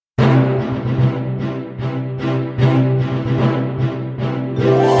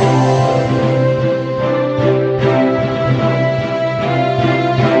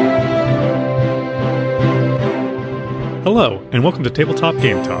and welcome to Tabletop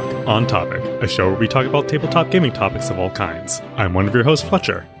Game Talk, On Topic, a show where we talk about tabletop gaming topics of all kinds. I'm one of your hosts,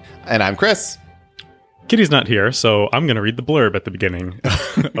 Fletcher. And I'm Chris. Kitty's not here, so I'm going to read the blurb at the beginning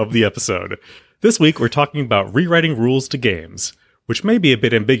of the episode. This week, we're talking about rewriting rules to games, which may be a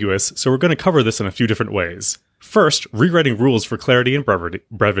bit ambiguous, so we're going to cover this in a few different ways. First, rewriting rules for clarity and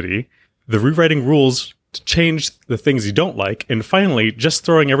brevity, the rewriting rules to change the things you don't like, and finally, just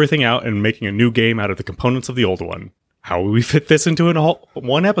throwing everything out and making a new game out of the components of the old one. How will we fit this into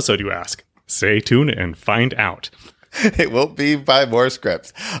one episode, you ask? Stay tuned and find out. It won't be by more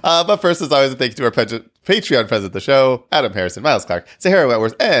scripts. But first, as always, a thank you to our Patreon friends of the show, Adam Harrison, Miles Clark, Sahara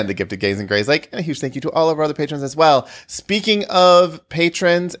Wentworth, and the Gifted Gaze and Grays Lake. And a huge thank you to all of our other patrons as well. Speaking of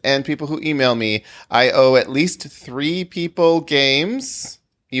patrons and people who email me, I owe at least 3 people games.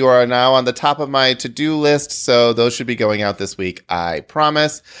 You are now on the top of my to-do list, so those should be going out this week, I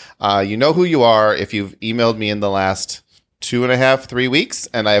promise. You know who you are if you've emailed me in the last 2.5, 3 weeks,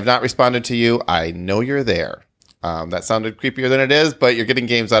 and I have not responded to you. I know you're there. That sounded creepier than it is, but you're getting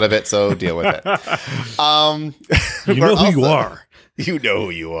games out of it, so deal with it. You know who you are. You know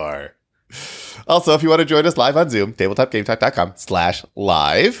who you are. Also, if you want to join us live on Zoom,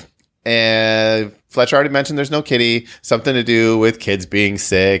 tabletopgametalk.com/live. And Fletcher already mentioned there's no kitty, something to do with kids being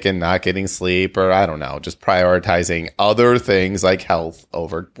sick and not getting sleep, or I don't know, just prioritizing other things like health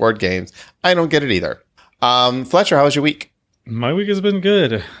over board games. I don't get it either. Fletcher, how was your week? My week has been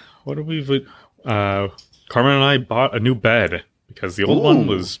good. What have we... Carmen and I bought a new bed because the old one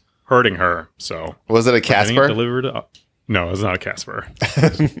was hurting her. So was it a Casper? Delivered? No, it was not a Casper.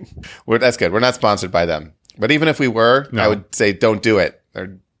 That's good. We're not sponsored by them. But even if we were, no. I would say don't do it.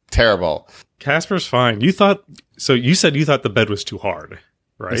 They're terrible. Casper's fine. You said you thought the bed was too hard,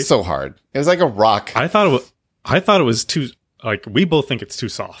 right? It's so hard. It was like a rock. I thought it was too, like, we both think it's too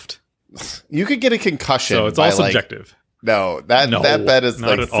soft. You could get a concussion. So it's all subjective. No, that bed is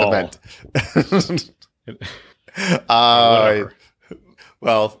like cement.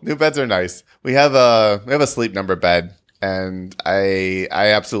 Well, new beds are nice. We have a Sleep Number bed, and I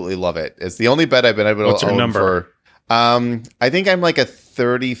absolutely love it. It's the only bed I've been able to own number? For. I think I'm like a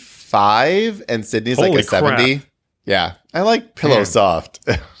 35, and Sydney's Holy like a 70. Crap. Yeah, I like pillow soft.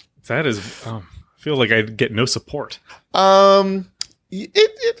 That is, I feel like I'd get no support.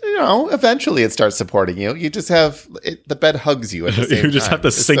 Eventually it starts supporting you. You just have the bed hugs you at the same You just time. have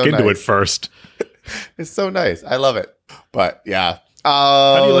to sink into it first. It's so nice. I love it. But yeah.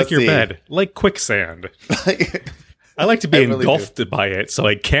 How do you like your bed? Like quicksand. I like to be engulfed by it, so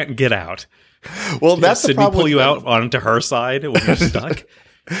I can't get out. Well, that's the problem. Pull you out onto her side when you're stuck.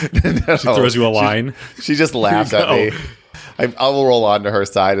 No, she throws you a line. She just laughs at me. I'll roll onto her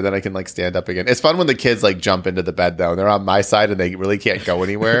side, and then I can like stand up again. It's fun when the kids like jump into the bed though, and they're on my side, and they really can't go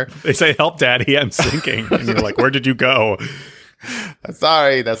anywhere. They say, "Help, Daddy, I'm sinking," and you're like, "Where did you go?"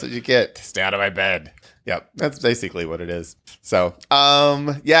 Sorry, that's what you get. Stay out of my bed. Yep, that's basically what it is. So, so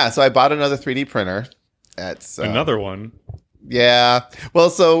I bought another 3D printer. That's another one. Yeah.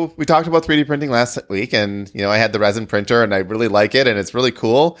 Well, so we talked about 3D printing last week, and I had the resin printer, and I really like it, and it's really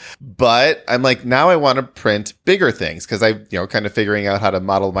cool. But I'm like, now I want to print bigger things because I, kind of figuring out how to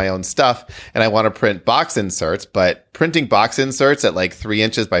model my own stuff, and I want to print box inserts. But printing box inserts at like 3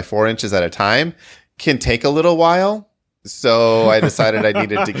 inches by 4 inches at a time can take a little while. So I decided I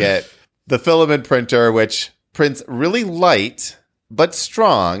needed to get the filament printer, which prints really light but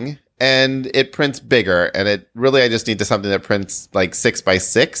strong. And it prints bigger, and I just need something that prints like 6 by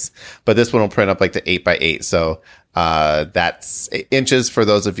 6, but this one will print up like to 8 by 8. So that's inches for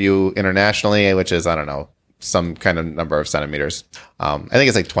those of you internationally, which is, I don't know, some kind of number of centimeters. I think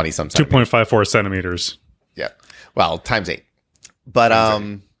it's like 20 some centimeters. 2.54 centimeters. Yeah. Well, times 8. But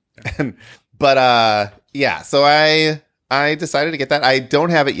yeah. So I decided to get that. I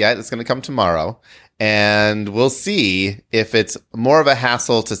don't have it yet. It's going to come tomorrow. And we'll see if it's more of a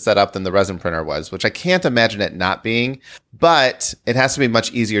hassle to set up than the resin printer was, which I can't imagine it not being. But it has to be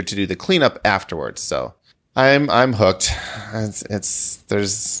much easier to do the cleanup afterwards. So I'm hooked.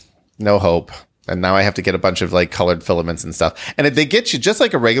 There's no hope. And now I have to get a bunch of like colored filaments and stuff. And if they get you just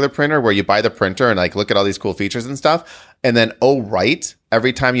like a regular printer where you buy the printer and like look at all these cool features and stuff. And then,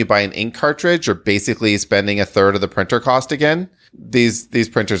 every time you buy an ink cartridge, you're basically spending a third of the printer cost again. These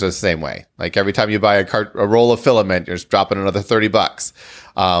printers are the same way. Like every time you buy a roll of filament, you're just dropping another $30.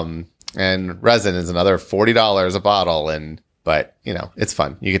 And resin is another $40 a bottle. But it's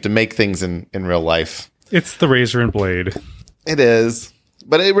fun. You get to make things in real life. It's the razor and blade. It is.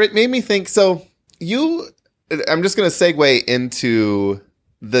 But it made me think, I'm just going to segue into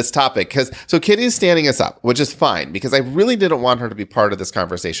this topic so Kitty is standing us up, which is fine because I really didn't want her to be part of this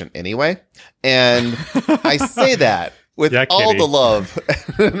conversation anyway. And I say that with Yeah, all Kitty. the love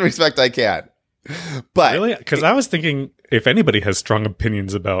and respect I can. But Really? Because I was thinking if anybody has strong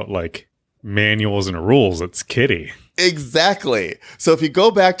opinions about like manuals and rules, it's Kitty. exactly. So if you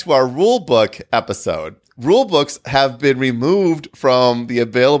go back to our rule book episode, rule books have been removed from the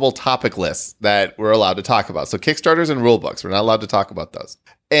available topic lists that we're allowed to talk about. So Kickstarters and rule books, we're not allowed to talk about those.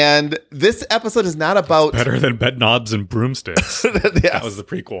 And this episode is not about Better than bed knobs and broomsticks. Yes. That was the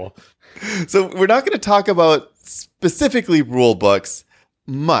prequel. So we're not going to talk about specifically rule books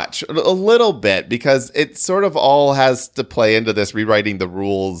much, a little bit, because it sort of all has to play into this rewriting the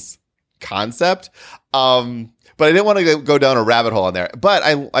rules concept. But I didn't want to go down a rabbit hole on there. But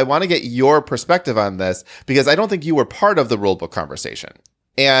I want to get your perspective on this because I don't think you were part of the rule book conversation.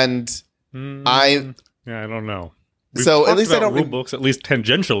 And I don't know. We've so at talked least I about don't rule books at least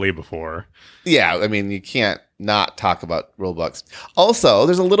tangentially before. Yeah, I mean, you can't not talk about rule books. Also,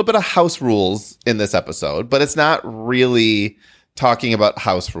 there's a little bit of house rules in this episode, but it's not really talking about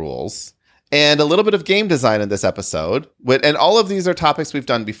house rules. And a little bit of game design in this episode. And all of these are topics we've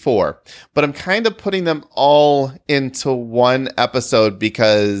done before, but I'm kind of putting them all into one episode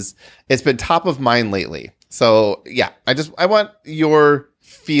because it's been top of mind lately. So yeah, I want your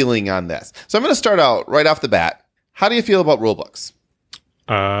feeling on this. So I'm going to start out right off the bat. How do you feel about rule books?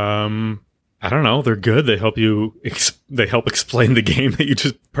 I don't know. They're good. They help you. They help explain the game that you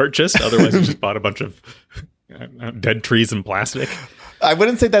just purchased. Otherwise, you just bought a bunch of dead trees and plastic. I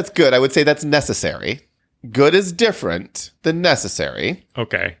wouldn't say that's good. I would say that's necessary. Good is different than necessary.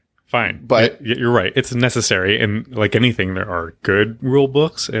 Okay, fine. But you're right. It's necessary, and like anything, there are good rule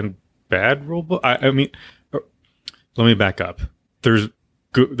books and bad rule books. I mean, let me back up. There's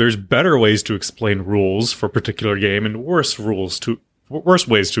better ways to explain rules for a particular game, and worse ways to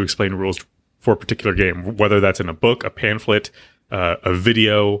explain rules for a particular game. Whether that's in a book, a pamphlet, a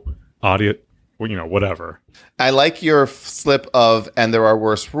video, audio, whatever. I like your slip of, and there are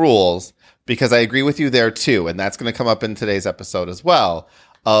worse rules, because I agree with you there too. And that's going to come up in today's episode as well,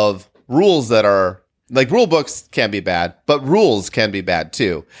 of rules that are, like, rule books can be bad, but rules can be bad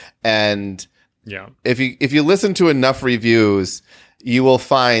too. And yeah, if you listen to enough reviews, you will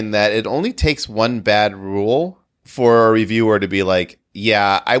find that it only takes one bad rule for a reviewer to be like,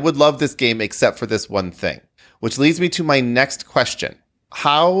 yeah, I would love this game except for this one thing. Which leads me to my next question.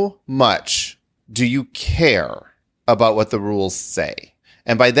 How much do you care about what the rules say?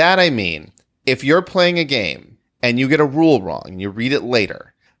 And by that, I mean, if you're playing a game and you get a rule wrong and you read it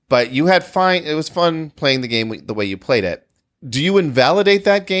later, but it was fun playing the game the way you played it, do you invalidate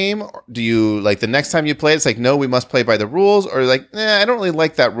that game? Or do you, like, the next time you play it, it's like, no, we must play by the rules? Or like, I don't really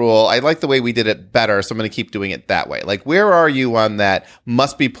like that rule. I like the way we did it better, so I'm going to keep doing it that way. Like, where are you on that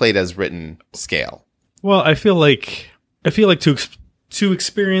must be played as written scale? Well, I feel like to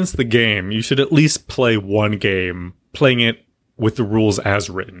experience the game, you should at least play one game, playing it with the rules as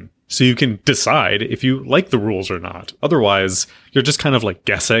written, so you can decide if you like the rules or not. Otherwise, you're just kind of like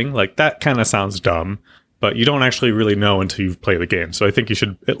guessing. Like, that kind of sounds dumb, but you don't actually really know until you've played the game. So I think you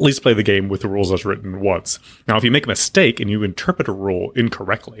should at least play the game with the rules as written once. Now, if you make a mistake and you interpret a rule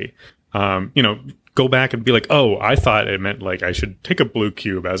incorrectly, go back and be like, oh, I thought it meant like I should take a blue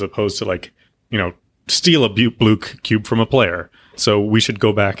cube as opposed to like, steal a blue cube from a player. So we should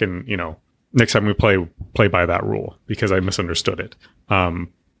go back and, next time we play by that rule because I misunderstood it.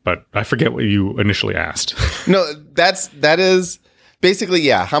 But I forget what you initially asked. No, that is basically,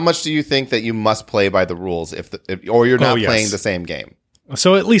 yeah. How much do you think that you must play by the rules or you're not playing the same game?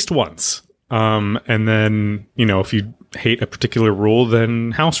 So at least once. And then, if you hate a particular rule,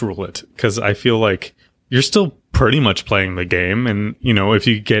 then house rule it. Because I feel like you're still pretty much playing the game. And, if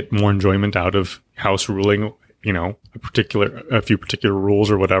you get more enjoyment out of house ruling, a few particular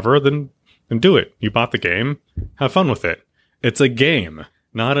rules or whatever, then do it. You bought the game. Have fun with it. It's a game,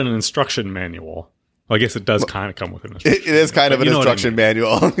 not an instruction manual. Well, I guess it does kind of come with an instruction manual. It is kind of an instruction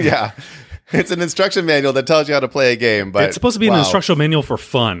manual. Yeah. It's an instruction manual that tells you how to play a game. But it's supposed to be an instructional manual for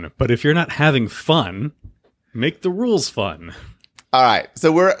fun. But if you're not having fun, make the rules fun. All right.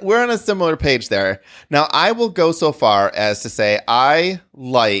 So we're on a similar page there. Now, I will go so far as to say I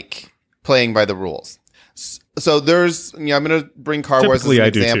like playing by the rules. So there's, I'm going to bring Car Wars as an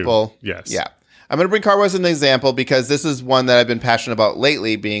example. Yes. Yeah. I'm going to bring Car Wars as an example because this is one that I've been passionate about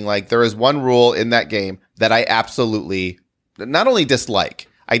lately, being like, there is one rule in that game that I absolutely not only dislike,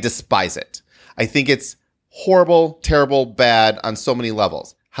 I despise it. I think it's horrible, terrible, bad on so many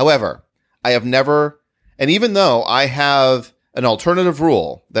levels. However, I have never, and even though I have an alternative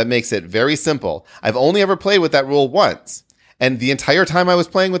rule that makes it very simple, I've only ever played with that rule once. And the entire time I was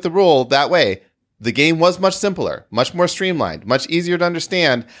playing with the rule that way, the game was much simpler, much more streamlined, much easier to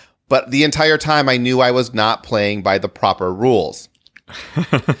understand. but the entire time I knew I was not playing by the proper rules.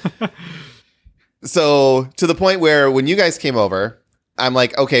 So to the point where when you guys came over, I'm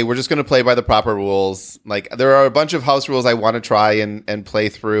like, okay, we're just going to play by the proper rules. Like, there are a bunch of house rules I want to try and play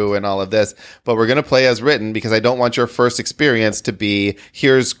through and all of this, but we're going to play as written because I don't want your first experience to be,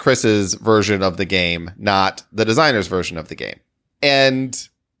 here's Chris's version of the game, not the designer's version of the game. And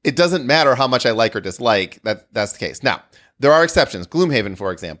it doesn't matter how much I like or dislike. That's the case. Now, there are exceptions. Gloomhaven,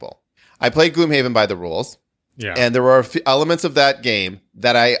 for example. I played Gloomhaven by the rules. Yeah. And there were elements of that game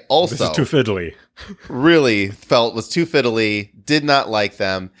that I also... This is too fiddly. really felt was too fiddly, did not like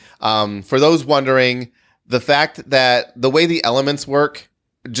them. For those wondering, the fact that the way the elements work,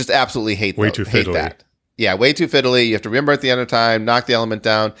 just absolutely hate too fiddly. That. Yeah, way too fiddly. You have to remember at the end of time, knock the element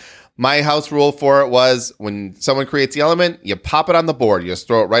down. My house rule for it was when someone creates the element, you pop it on the board. You just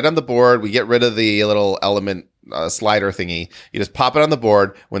throw it right on the board. We get rid of the little element slider thingy. You just pop it on the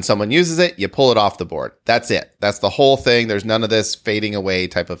board. When someone uses it, you pull it off the board. That's it. That's the whole thing. There's none of this fading away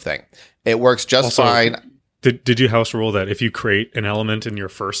type of thing. It works just fine. Did you house rule that if you create an element in your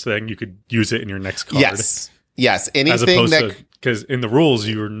first thing, you could use it in your next card? Yes. Anything as opposed to, because in the rules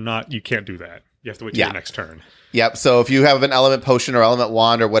you can't do that. You have to wait till your next turn. Yep. So if you have an element potion or element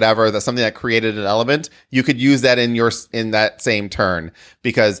wand or whatever, that's something that created an element, you could use that in that same turn,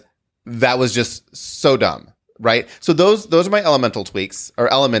 because that was just so dumb. Right. So those are my elemental tweaks or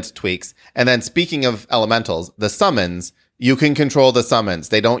element tweaks. And then speaking of elementals, the summons, you can control the summons.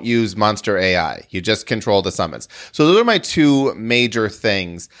 They don't use monster AI. You just control the summons. So those are my two major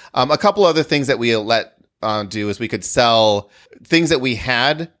things. A couple other things that we let do is we could sell things that we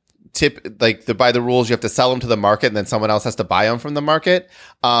had. By the rules, you have to sell them to the market, and then someone else has to buy them from the market.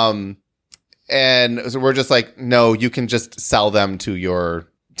 And so we're just like, no, you can just sell them to your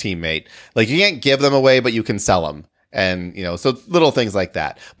teammate. Like, you can't give them away, but you can sell them. And, so little things like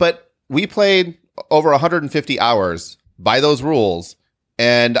that. But we played over 150 hours by those rules,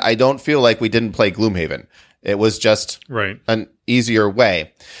 and I don't feel like we didn't play Gloomhaven. It was just an easier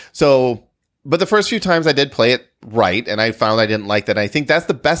way. So, but the first few times I did play it right, and I found I didn't like that. I think that's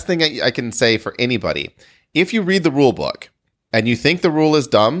the best thing I can say for anybody. If you read the rule book and you think the rule is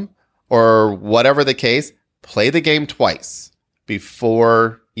dumb or whatever the case, play the game twice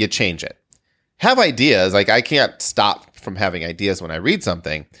before you change it. Have ideas. Like, I can't stop from having ideas when I read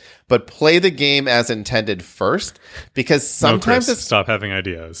something, but play the game as intended first, because sometimes stop having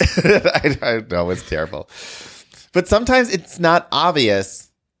ideas. I know, it's terrible. But sometimes it's not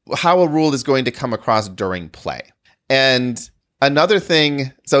obvious how a rule is going to come across during play. And another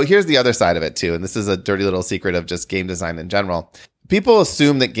thing, so here's the other side of it too, and this is a dirty little secret of just game design in general. People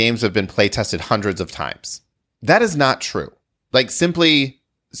assume that games have been play tested hundreds of times. That is not true. Like, simply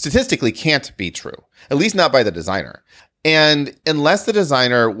statistically can't be true, at least not by the designer. And unless the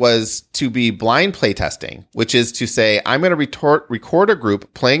designer was to be blind playtesting, which is to say, I'm going to record a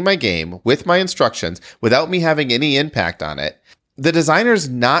group playing my game with my instructions without me having any impact on it, the designer's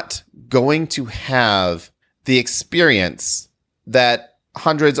not going to have the experience that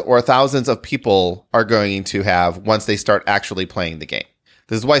hundreds or thousands of people are going to have once they start actually playing the game.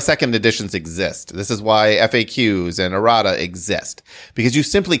 This is why second editions exist. This is why FAQs and errata exist, because you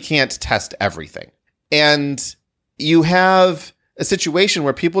simply can't test everything. And you have a situation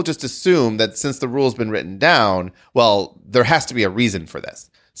where people just assume that since the rule's been written down, well, there has to be a reason for this.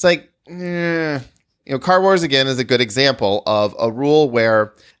 It's like, Car Wars, again, is a good example of a rule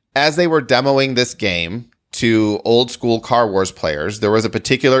where, as they were demoing this game to old school Car Wars players, there was a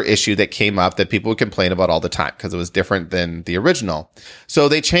particular issue that came up that people would complain about all the time because it was different than the original. So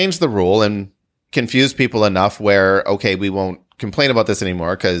they changed the rule and confused people enough where, okay, we won't complain about this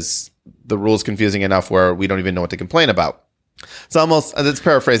anymore because the rule's confusing enough where we don't even know what to complain about. It's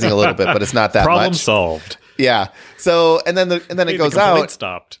paraphrasing a little bit, but it's not that Problem much. solved. Yeah. So, and then it goes out.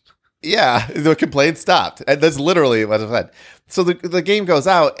 Stopped. Yeah. The complaint stopped. And that's literally what I said. So the game goes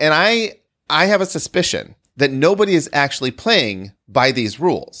out, and I have a suspicion that nobody is actually playing by these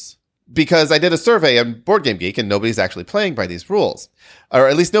rules, because I did a survey on Board Game Geek and nobody's actually playing by these rules, or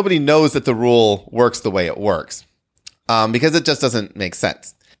at least nobody knows that the rule works the way it works, because it just doesn't make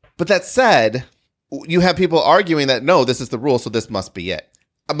sense. But that said, you have people arguing that, no, this is the rule, so this must be it.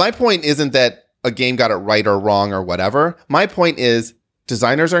 My point isn't that a game got it right or wrong or whatever. My point is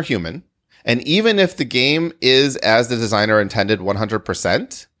designers are human. And even if the game is as the designer intended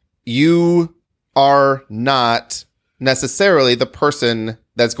 100%, you are not necessarily the person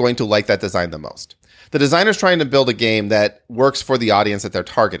that's going to like that design the most. The designer's trying to build a game that works for the audience that they're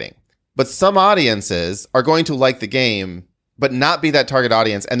targeting. But some audiences are going to like the game, but not be that target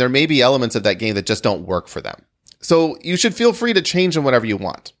audience. And there may be elements of that game that just don't work for them. So you should feel free to change them whatever you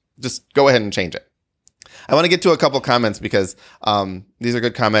want. Just go ahead and change it. I want to get to a couple comments because these are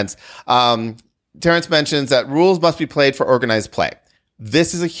good comments. Terrence mentions that rules must be played for organized play.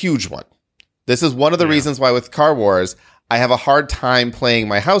 This is a huge one. This is one of the reasons why with Car Wars, I have a hard time playing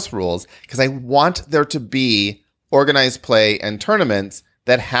my house rules because I want there to be organized play and tournaments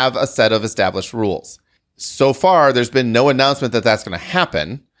that have a set of established rules. So far, there's been no announcement that that's going to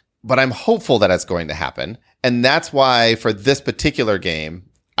happen, but I'm hopeful that it's going to happen. And that's why for this particular game,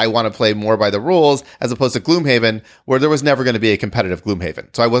 I want to play more by the rules as opposed to Gloomhaven, where there was never going to be a competitive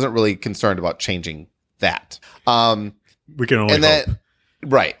Gloomhaven. So I wasn't really concerned about changing that. We can only hope.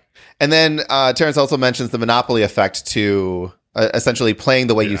 Right. And then Terrence also mentions the Monopoly effect to essentially playing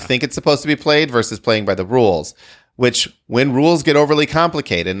the way you think it's supposed to be played versus playing by the rules, which when rules get overly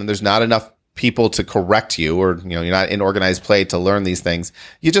complicated and there's not enough people to correct you, or you're not in organized play to learn these things,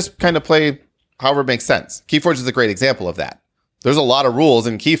 you just kind of play however it makes sense. Keyforge is a great example of that. There's a lot of rules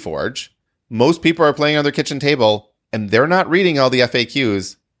in Keyforge. Most people are playing on their kitchen table and they're not reading all the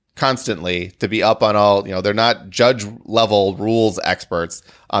FAQs constantly to be up on all, they're not judge level rules experts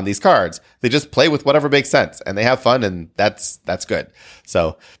on these cards. They just play with whatever makes sense and they have fun, and that's good.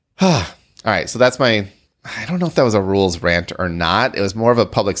 So, all right. So that's I don't know if that was a rules rant or not. It was more of a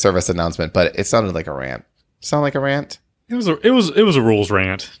public service announcement, but it sounded like a rant. Sound like a rant? It was a rules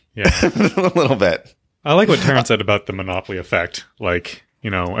rant. Yeah. A little bit. I like what Terrence said about the Monopoly effect. Like,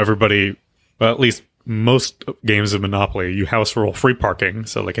 everybody, well, at least most games of Monopoly, you house rule free parking.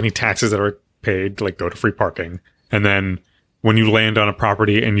 So like any taxes that are paid, like go to free parking. And then when you land on a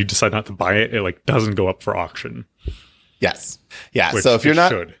property and you decide not to buy it, it like doesn't go up for auction. Yes. Yeah. So if you're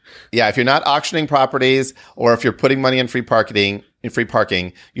not, if you're not auctioning properties, or if you're putting money in free parking,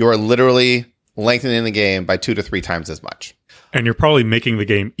 you are literally lengthening the game by 2 to 3 times as much. And you're probably making the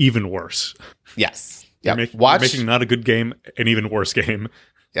game even worse. Yes. Yeah. You're making not a good game an even worse game.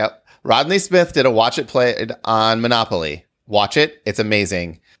 Yep. Rodney Smith did a watch it play on Monopoly. Watch it. It's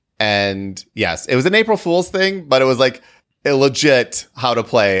amazing. And yes, it was an April Fool's thing, but it was like a legit how to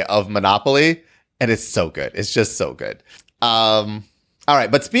play of Monopoly. And it's so good. It's just so good. All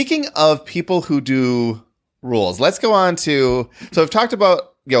right. But speaking of people who do rules, let's go on to, so I've talked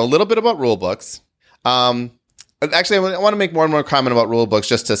about, a little bit about rule books. Actually, I want to make more and more comment about rule books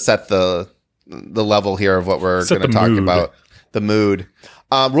just to set the level here of what we're going to talk about. The mood.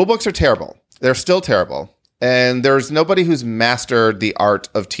 Rule books are terrible. They're still terrible. And there's nobody who's mastered the art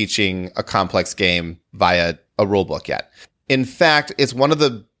of teaching a complex game via a rule book yet. In fact, it's one of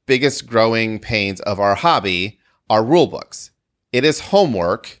the biggest growing pains of our hobby are rule books. It is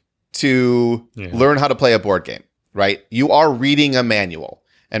homework to learn how to play a board game, right? You are reading a manual,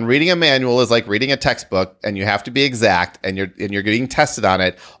 and reading a manual is like reading a textbook, and you have to be exact, and you're getting tested on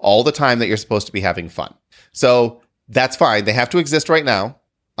it all the time that you're supposed to be having fun. So that's fine. They have to exist right now.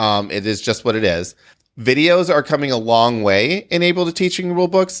 It is just what it is. Videos are coming a long way in able to teaching rule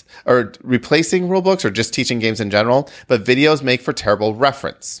books or replacing rule books or just teaching games in general. But videos make for terrible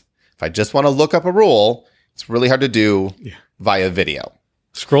reference. If I just want to look up a rule, it's really hard to do via video.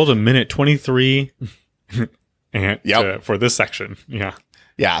 Scroll to minute 23 and for this section. Yeah.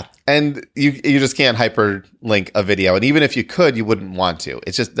 Yeah. And you just can't hyperlink a video. And even if you could, you wouldn't want to.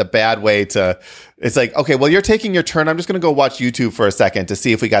 It's just a bad way to, it's like, okay, well, you're taking your turn. I'm just going to go watch YouTube for a second to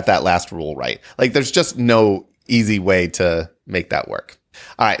see if we got that last rule right. Like there's just no easy way to make that work.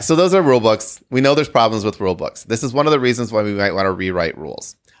 All right. So those are rule books. We know there's problems with rule books. This is one of the reasons why we might want to rewrite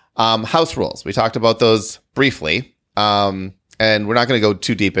rules. House rules. We talked about those briefly. And we're not going to go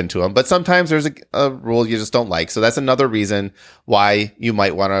too deep into them, but sometimes there's a rule you just don't like. So that's another reason why you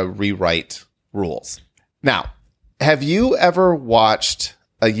might want to rewrite rules. Now, have you ever watched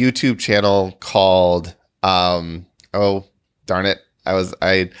a YouTube channel called, oh, darn it.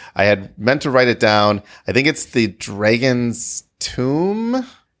 I had meant to write it down. I think it's the Dragon's Tomb. No.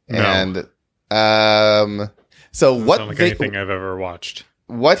 And, so doesn't what sound like anything I've ever watched.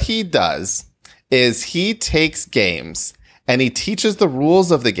 What he does is he takes games and he teaches the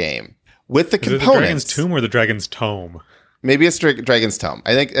rules of the game with the components. Is it the Dragon's Tomb or the Dragon's Tome? Maybe it's Dragon's Tome.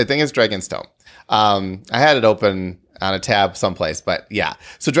 I think it's Dragon's Tome. I had it open on a tab someplace, but yeah.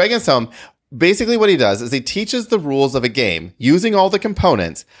 So Dragon's Tome, basically what he does is he teaches the rules of a game using all the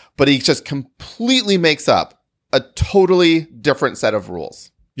components, but he just completely makes up a totally different set of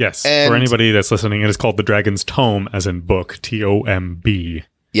rules. Yes. And for anybody that's listening, it is called the Dragon's Tome, as in book, TOMB.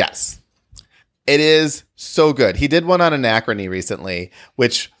 Yes. It is so good. He did one on Anachrony recently,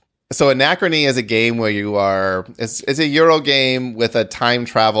 so Anachrony is a game where it's a Euro game with a time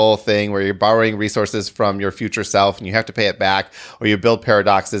travel thing where you're borrowing resources from your future self and you have to pay it back, or you build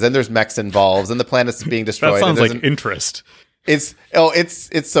paradoxes, and there's mechs involved and the planet's being destroyed. That sounds like interest. It's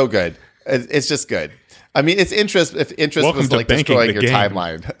so good. It's just good. I mean, it's interest. If interest Welcome was to like banking destroying the your game.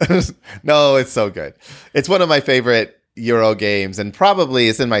 timeline. No, it's so good. It's one of my favorite Euro games, and probably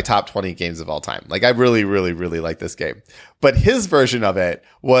it's in my top 20 games of all time. Like, I really, really, really like this game. But his version of it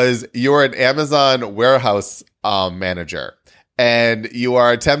was you're an Amazon warehouse manager, and you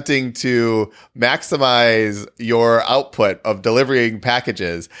are attempting to maximize your output of delivering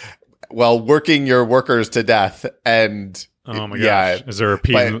packages while working your workers to death. And Oh my gosh. Is there a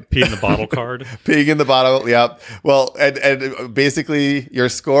pee in the bottle card? peeing in the bottle, yep. Well, and basically your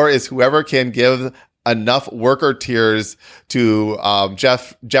score is whoever can give enough worker tiers to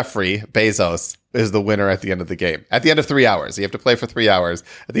Jeffrey Bezos is the winner at the end of the game. At the end of 3 hours. You have to play for 3 hours.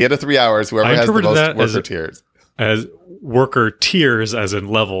 At the end of 3 hours, whoever has the most worker tiers. As worker tiers as in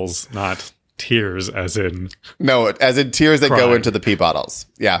levels, not tiers as in... No, as in tiers that go into the pee bottles.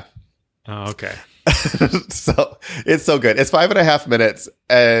 Yeah. Oh, okay. So it's so good. It's 5.5 minutes,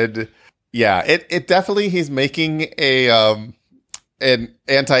 and yeah, it definitely, he's making an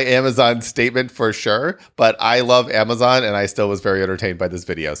anti-Amazon statement for sure, but I love Amazon, and I still was very entertained by this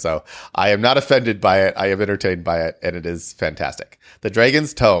video, so I am not offended by it. I am entertained by it, and it is fantastic. The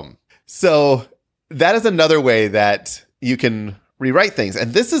Dragon's Tome. So that is another way that you can rewrite things,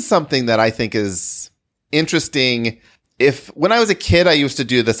 and this is something that I think is interesting. When I was a kid, I used to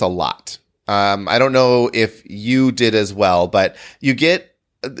do this a lot. I don't know if you did as well, but you get,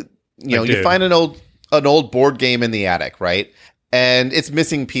 you find an old board game in the attic, right? And it's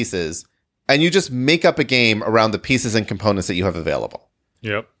missing pieces, and you just make up a game around the pieces and components that you have available.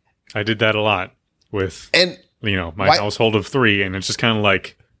 Yep. I did that a lot with, my why- household of 3, and it's just kind of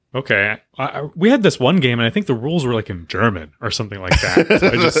like, okay, we had this one game, and I think the rules were like in German or something like that. So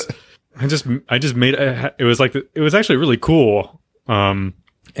I just made it was like, it was actually really cool.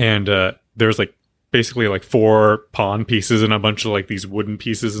 There's like basically like 4 pawn pieces and a bunch of like these wooden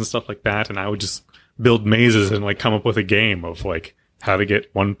pieces and stuff like that. And I would just build mazes and like come up with a game of like how to get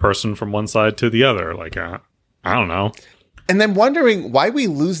one person from one side to the other. Like, I don't know. And then wondering why we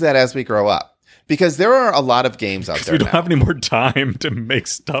lose that as we grow up. Because there are a lot of games out there We don't now. have any more time to make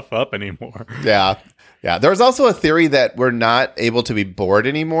stuff up anymore. Yeah. Yeah. There's also a theory that we're not able to be bored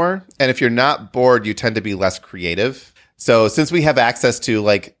anymore. And if you're not bored, you tend to be less creative. So since we have access to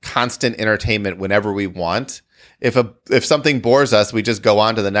like constant entertainment whenever we want, if something bores us, we just go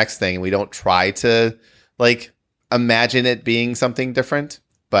on to the next thing, and we don't try to like imagine it being something different.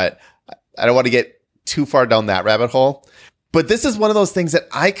 But I don't want to get too far down that rabbit hole. But this is one of those things that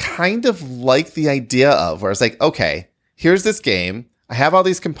I kind of like the idea of, where it's like, okay, here's this game. I have all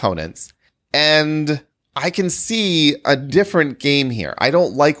these components, and I can see a different game here. I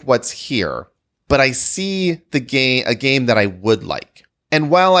don't like what's here, but I see a game that I would like. And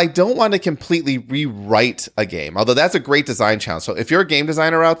while I don't want to completely rewrite a game, although that's a great design challenge. So if you're a game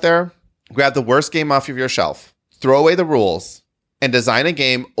designer out there, grab the worst game off of your shelf, throw away the rules, and design a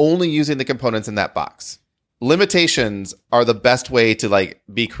game only using the components in that box. Limitations are the best way to like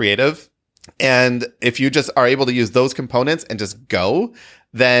be creative. And if you just are able to use those components and just go,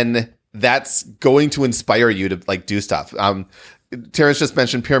 then that's going to inspire you to like do stuff. Terrence just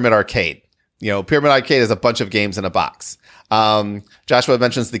mentioned Pyramid Arcade. Pyramid Arcade is a bunch of games in a box. Joshua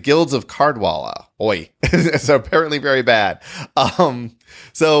mentions the Guilds of Cardwalla. Oi. It's apparently very bad.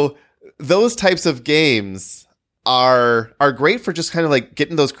 So those types of games are great for just kind of like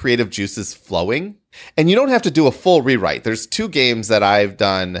getting those creative juices flowing. And you don't have to do a full rewrite. There's 2 games that I've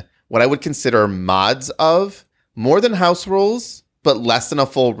done what I would consider mods of, more than house rules, but less than a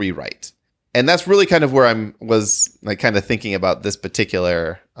full rewrite. And that's really kind of where I was like kind of thinking about this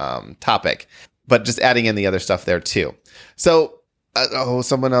particular topic, but just adding in the other stuff there too. So,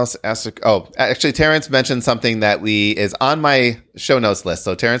 someone else asked. Actually, Terrence mentioned something that is on my show notes list.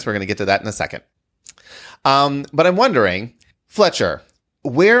 So, Terrence, we're going to get to that in a second. But I'm wondering, Fletcher,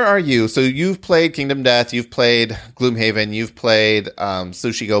 where are you? So you've played Kingdom Death, you've played Gloomhaven, you've played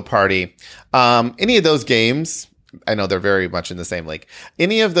Sushi Go Party. Any of those games? I know they're very much in the same league.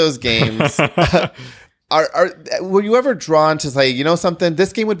 Any of those games, were you ever drawn to say, something,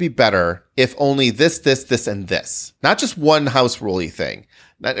 this game would be better if only this, and this? Not just one house rule-y thing,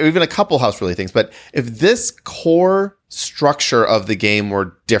 not even a couple house rule-y things, but if this core structure of the game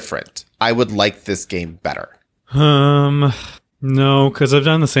were different, I would like this game better. No, because I've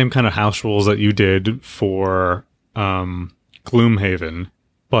done the same kind of house rules that you did for Gloomhaven.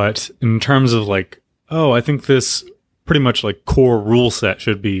 But in terms of like, I think this pretty much like core rule set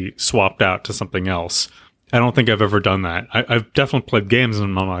should be swapped out to something else. I don't think I've ever done that. I've definitely played games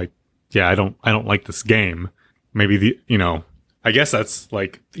and I'm like, yeah, I don't like this game. Maybe I guess that's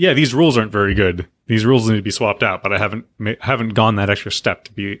like, yeah, these rules aren't very good. these rules need to be swapped out, but I haven't gone that extra step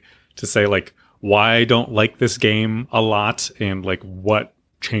to say like why I don't like this game a lot and like what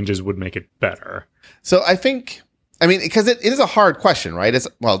changes would make it better. So I think, I mean, because it is a hard question, right?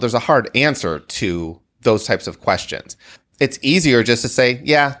 There's a hard answer to those types of questions. It's easier just to say,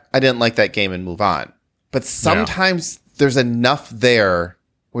 yeah, I didn't like that game and move on. But sometimes there's enough there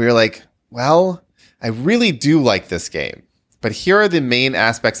where you're like, well, I really do like this game, but here are the main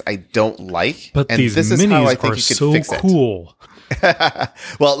aspects I don't like. But and these this is minis how I think are you could so fix cool.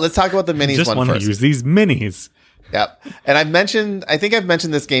 Well, let's talk about the minis Just one want first. to use these minis. Yep. And I think I've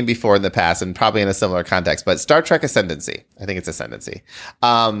mentioned this game before in the past and probably in a similar context, but Star Trek Ascendancy. I think it's Ascendancy.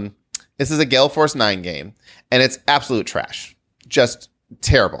 This is a Gale Force 9 game, and it's absolute trash. Just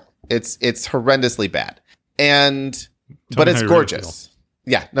terrible. It's horrendously bad. But it's gorgeous.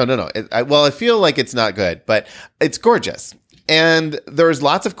 Yeah, no. I feel like it's not good, but it's gorgeous. And there's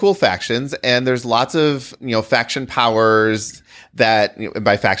lots of cool factions, and there's lots of, faction powers that,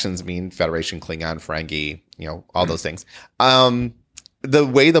 by factions I mean Federation, Klingon, Ferengi, all those things. The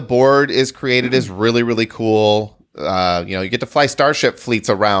way the board is created is really, really cool. You get to fly starship fleets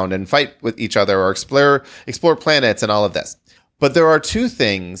around and fight with each other or explore planets and all of this. But there are two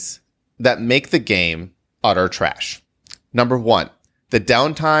things that make the game utter trash. Number one, the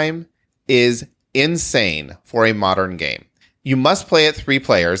downtime is insane for a modern game. You must play it 3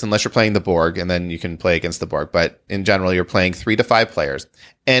 players unless you're playing the Borg, and then you can play against the Borg. But in general, you're playing 3 to 5 players.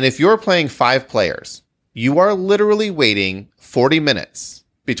 And if you're playing 5 players, you are literally waiting 40 minutes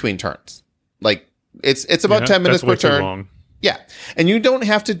between turns. Like it's about 10 minutes per turn. Long. Yeah. And you don't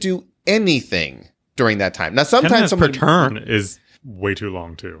have to do anything during that time. Now, 10 sometimes minutes per turn is way too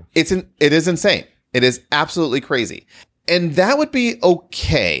long too. It is insane. It is absolutely crazy. And that would be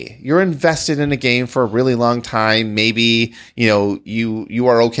okay. You're invested in a game for a really long time. Maybe, you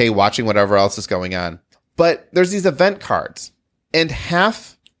are okay watching whatever else is going on. But there's these event cards, and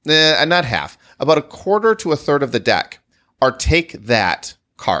not half, about a quarter to a third of the deck are take that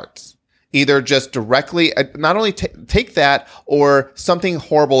cards. Either just directly, not only take that, or something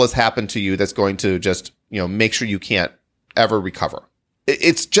horrible has happened to you that's going to just, make sure you can't ever recover.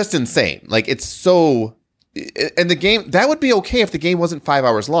 It's just insane. Like, it's so... And the game, that would be okay if the game wasn't 5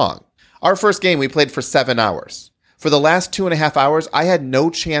 hours long. Our first game, we played for 7 hours. For the last 2.5 hours, I had no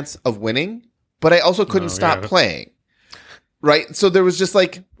chance of winning, but I also couldn't stop playing. Right? So there was just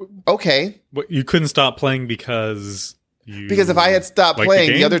like, okay. But you couldn't stop playing because if I had stopped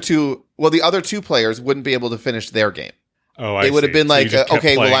playing, the other two players wouldn't be able to finish their game. Oh, I see. It would have been like,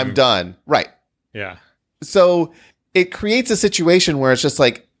 okay, well, I'm done. Right. Yeah. So it creates a situation where it's just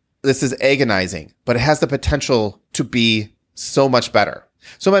like, this is agonizing, but it has the potential to be so much better.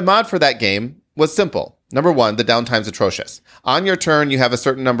 So my mod for that game was simple. Number one, the downtime's atrocious. On your turn, you have a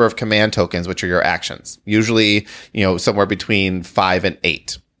certain number of command tokens, which are your actions. Usually, somewhere between 5 and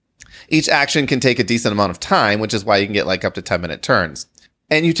 8. Each action can take a decent amount of time, which is why you can get like up to 10-minute turns.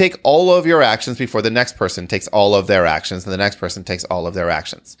 And you take all of your actions before the next person takes all of their actions, and the next person takes all of their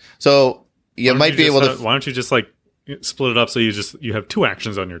actions. So you might be able to... Why don't you just like split it up so you have 2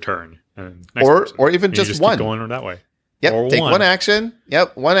 actions on your turn, and or even just one. Keep going that way. Yep. Or take one action.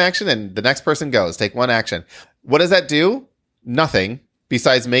 Yep. One action, and the next person goes. Take one action. What does that do? Nothing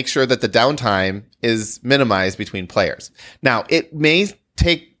besides make sure that the downtime is minimized between players. Now, it may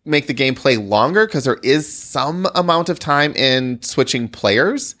make the gameplay longer because there is some amount of time in switching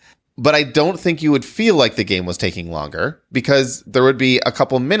players, but I don't think you would feel like the game was taking longer because there would be a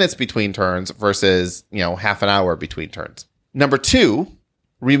couple minutes between turns versus, half an hour between turns. Number 2,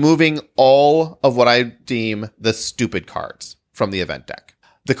 removing all of what I deem the stupid cards from the event deck.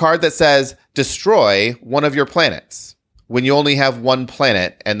 The card that says destroy one of your planets when you only have one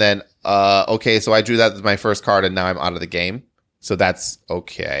planet, and then, okay, so I drew that as my first card and now I'm out of the game. So that's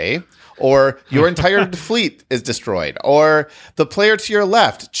okay. Or your entire fleet is destroyed. Or the player to your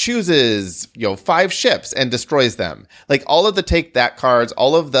left chooses, 5 ships and destroys them. Like all of the take that cards,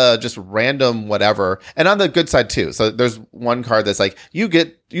 all of the just random whatever. And on the good side too. So there's one card that's like, you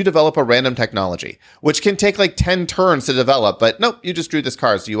develop a random technology, which can take like 10 turns to develop. But nope, you just drew this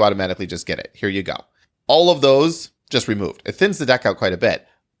card, so you automatically just get it. Here you go. All of those just removed. It thins the deck out quite a bit,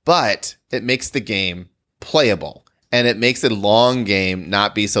 but it makes the game playable. And it makes a long game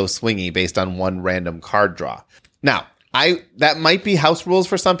not be so swingy based on one random card draw. Now, that might be house rules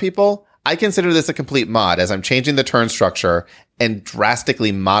for some people. I consider this a complete mod as I'm changing the turn structure and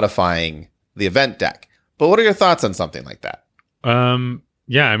drastically modifying the event deck. But what are your thoughts on something like that?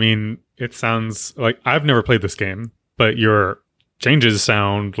 Yeah, I mean, it sounds like I've never played this game, but your changes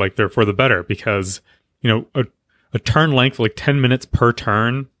sound like they're for the better because, a turn length, like 10 minutes per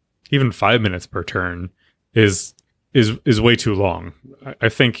turn even 5 minutes per turn is way too long. I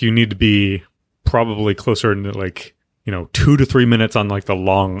think you need to be probably closer to like, 2 to 3 minutes on like the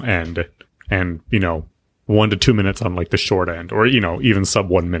long end, and 1 to 2 minutes on like the short end, or even sub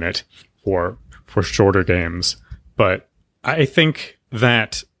 1 minute for shorter games. But I think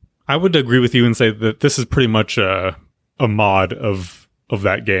that I would agree with you and say that this is pretty much a mod of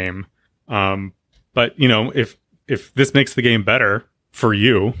that game. But if this makes the game better for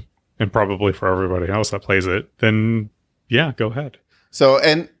you and probably for everybody else that plays it, then yeah, go ahead. So,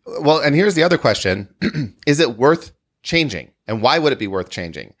 and here's the other question. Is it worth changing? And why would it be worth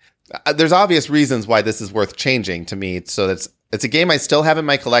changing? There's obvious reasons why this is worth changing to me. So it's a game I still have in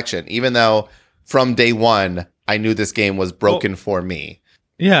my collection, even though from day one, I knew this game was broken for me.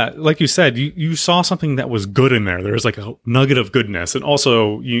 Yeah, like you said, you saw something that was good in there. There's like a nugget of goodness. And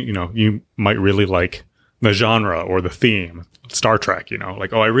also, you might really like the genre or the theme. Star Trek,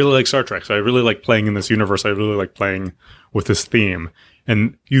 like, oh, I really like Star Trek. So I really like playing in this universe. I really like playing with this theme.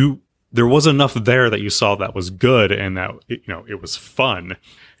 And there was enough there that you saw that was good and that, it was fun. And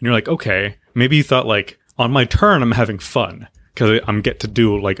you're like, okay, maybe you thought like on my turn, I'm having fun because I'm get to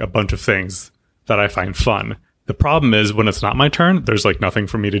do like a bunch of things that I find fun. The problem is when it's not my turn, there's like nothing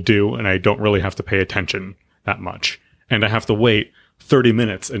for me to do and I don't really have to pay attention that much. And I have to wait 30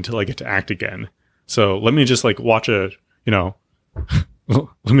 minutes until I get to act again. So let me just like watch let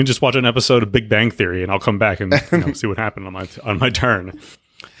me just watch an episode of Big Bang Theory and I'll come back and see what happened on my turn.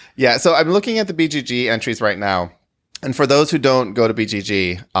 Yeah, so I'm looking at the BGG entries right now. And for those who don't go to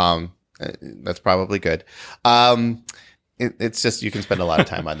BGG, that's probably good. It's just you can spend a lot of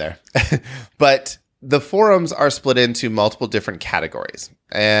time on there. But the forums are split into multiple different categories.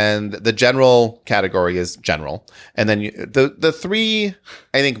 And the general category is general. And then the three,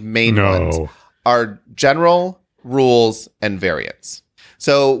 I think, main ones are general, rules, and variants.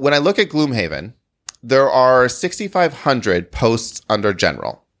 So when I look at Gloomhaven, there are 6,500 posts under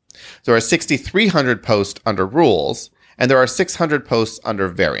general. There are 6,300 posts under rules, and there are 600 posts under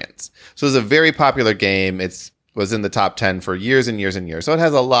variants. So it's a very popular game. It was in the top 10 for years and years and years. So it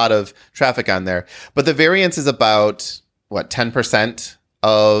has a lot of traffic on there. But the variance is about, 10%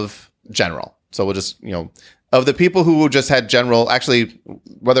 of general. So we'll just, of the people who just had general, actually,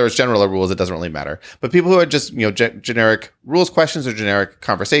 whether it's general or rules, it doesn't really matter. But people who had just, generic rules questions or generic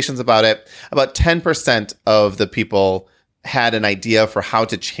conversations about it, about 10% of the people had an idea for how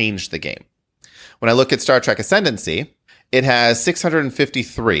to change the game. When I look at Star Trek Ascendancy, it has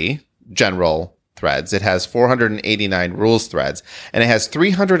 653 general threads. It has 489 rules threads, and it has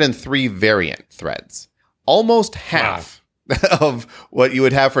 303 variant threads. Almost half of what you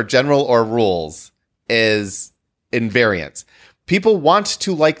would have for general or rules is in variants. People want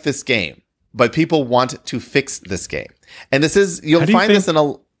to like this game, but people want to fix this game. And this is, you'll find this in a...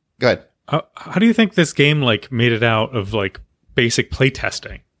 Go ahead. How do you think this game like made it out of like basic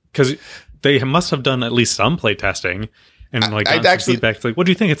playtesting? Because they must have done at least some playtesting and like gotten some feedback. It's like, what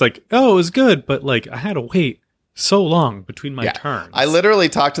do you think? It's like, oh, it was good, but like I had to wait so long between my turns. I literally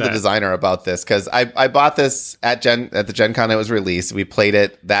talked to the designer about this because I bought this at the Gen Con it was released. We played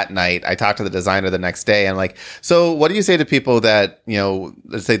it that night. I talked to the designer the next day and like, so what do you say to people that,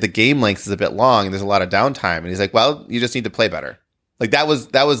 let's say the game length is a bit long and there's a lot of downtime? And he's like, well, you just need to play better. Like that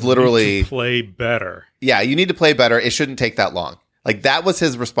was literally play better. Yeah, you need to play better. It shouldn't take that long. Like that was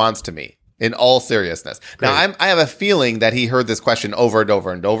his response to me in all seriousness. Great. Now I have a feeling that he heard this question over and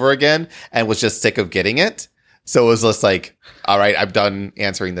over and over again and was just sick of getting it. So it was just like, all right, I'm done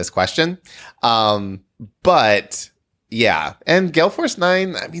answering this question. But yeah, and Gale Force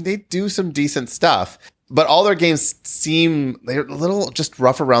 9, I mean, they do some decent stuff, but all their games they're a little just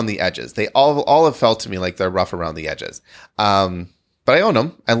rough around the edges. They all have felt to me like they're rough around the edges. But I own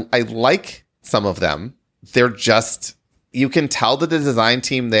them. I like some of them. They're just, you can tell that the design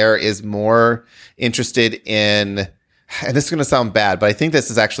team there is more interested in, and this is going to sound bad, but I think this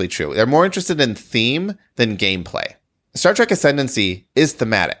is actually true. They're more interested in theme than gameplay. Star Trek Ascendancy is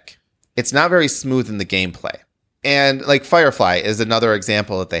thematic. It's not very smooth in the gameplay. And like Firefly is another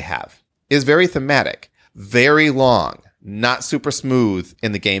example that they have. It is very thematic, very long, not super smooth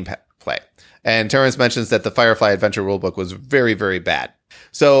in the gameplay. And Terrence mentions that the Firefly Adventure Rulebook was very, very bad.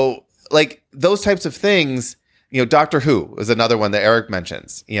 So like those types of things, Doctor Who is another one that Eric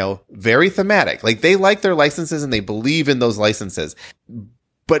mentions, very thematic. Like they like their licenses and they believe in those licenses.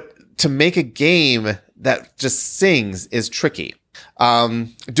 But to make a game that just sings is tricky.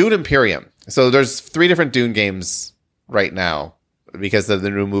 Dune Imperium. So there's 3 different Dune games right now because the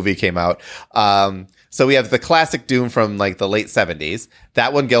new movie came out. So we have the classic Dune from like the late 70s.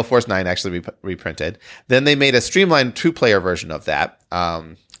 That one, Gale Force 9 actually reprinted. Then they made a streamlined 2-player version of that.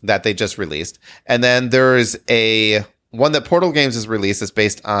 that they just released. And then there's a one that Portal Games has released is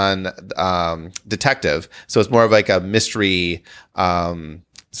based on Detective. So it's more of like a mystery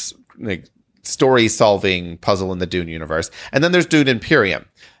story-solving puzzle in the Dune universe. And then there's Dune Imperium.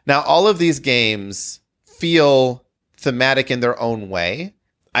 Now, all of these games feel thematic in their own way.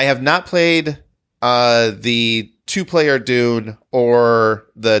 I have not played the two-player Dune or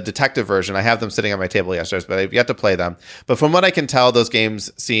the Detective version. I have them sitting on my table yesterday, but I've yet to play them. But from what I can tell, those games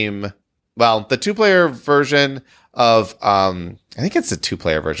seem... Well, the two-player version of... I think it's a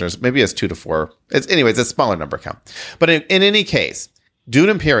two-player version. Maybe it's 2 to 4. Anyways, it's a smaller number count. But in any case, Dune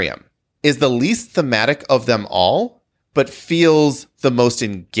Imperium is the least thematic of them all, but feels the most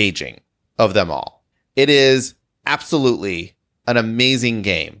engaging of them all. It is absolutely an amazing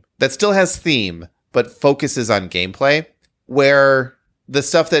game that still has theme, but focuses on gameplay, where the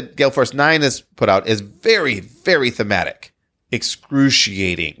stuff that Gale Force 9 has put out is very, very thematic,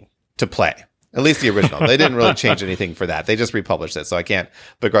 excruciating to play. At least the original. They didn't really change anything for that. They just republished it, so I can't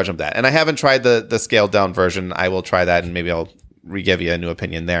begrudge them that. And I haven't tried the scaled down version. I will try that, and maybe I'll give you a new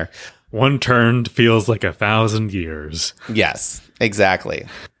opinion there. One turn feels like 1,000 years. Yes, exactly.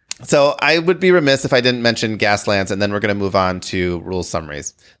 So I would be remiss if I didn't mention Gaslands, and then we're going to move on to rules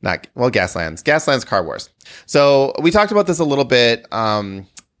summaries. Gaslands Car Wars. So we talked about this a little bit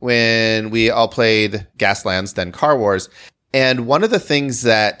when we all played Gaslands, then Car Wars. And one of the things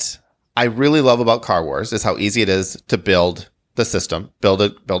that I really love about Car Wars is how easy it is to build the system, build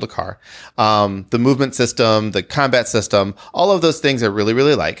a car. The movement system, the combat system, all of those things I really,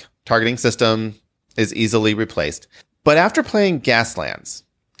 really like. Targeting system is easily replaced. But after playing Gaslands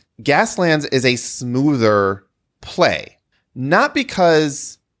is a smoother play. Not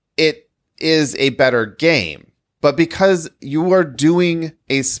because it is a better game, but because you are doing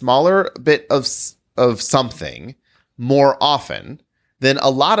a smaller bit of something more often than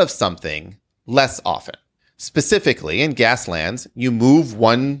a lot of something less often. Specifically, in Gaslands, you move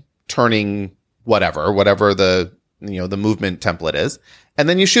one turning whatever the movement template is, and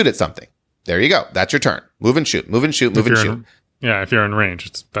then you shoot at something. There you go. That's your turn. Move and shoot, move and shoot, move and shoot. If you're in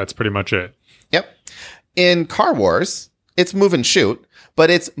range, that's pretty much it. Yep. In Car Wars, it's move and shoot, but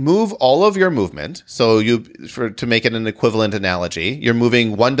it's move all of your movement. So to make it an equivalent analogy, you're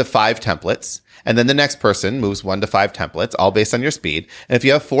moving 1 to 5 templates, and then the next person moves 1 to 5 templates, all based on your speed. And if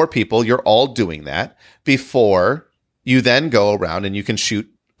you have 4 people, you're all doing that before you then go around and you can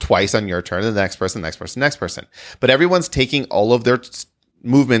shoot twice on your turn, and the next person. But everyone's taking all of their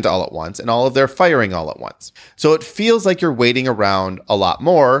movement all at once and all of their firing all at once. So it feels like you're waiting around a lot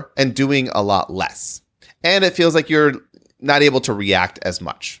more and doing a lot less. And it feels like you're not able to react as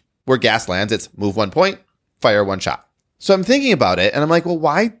much. Where Gaslands, it's move 1 point, fire 1 shot. So I'm thinking about it and I'm like, well,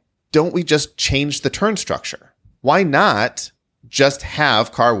 why don't we just change the turn structure? Why not just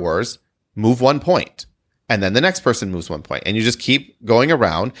have Car Wars move 1 point? And then the next person moves 1 point. And you just keep going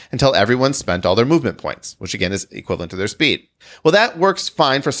around until everyone's spent all their movement points, which again is equivalent to their speed. Well, that works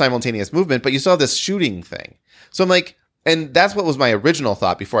fine for simultaneous movement, but you still have this shooting thing. So I'm like, and that's what was my original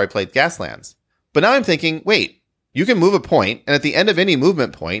thought before I played Gaslands. But now I'm thinking, wait, you can move a point, and at the end of any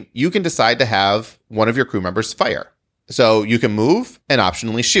movement point, you can decide to have one of your crew members fire. So you can move and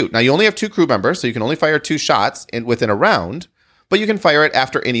optionally shoot. Now you only have 2 crew members, so you can only fire 2 shots within a round, but you can fire it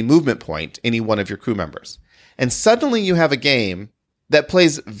after any movement point, any one of your crew members. And suddenly you have a game that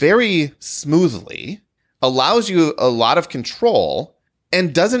plays very smoothly, allows you a lot of control,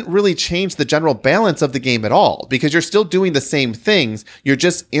 and doesn't really change the general balance of the game at all, because you're still doing the same things. You're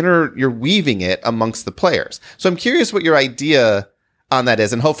just you're weaving it amongst the players. So I'm curious what your idea on that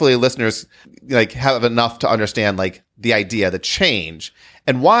is, and hopefully listeners have enough to understand the idea, the change,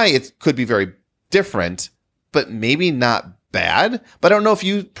 and why it could be very different, but maybe not bad. But I don't know if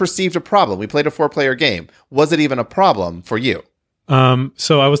you perceived a problem. We played a 4-player game. Was it even a problem for you?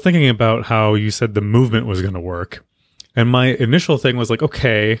 So I was thinking about how you said the movement was going to work. And my initial thing was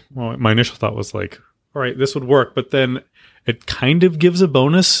my initial thought was all right, this would work. But then it kind of gives a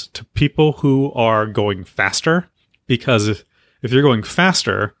bonus to people who are going faster, because if you're going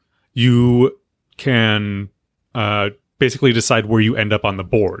faster, you can basically decide where you end up on the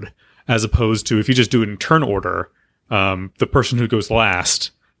board, as opposed to if you just do it in turn order, the person who goes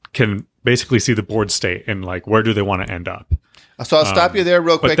last can basically see the board state and where do they want to end up. So I'll stop you there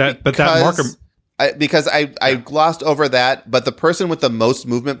real quick. That marker... Because I glossed over that, but the person with the most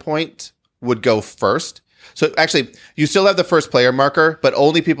movement point would go first. So actually, you still have the first player marker, but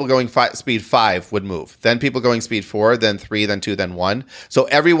only people going speed 5 would move. Then people going speed 4, then 3, then 2, then 1. So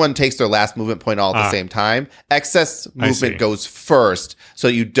everyone takes their last movement point all at the same time. Excess movement goes first, so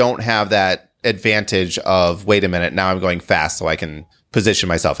you don't have that advantage of, wait a minute, now I'm going fast so I can position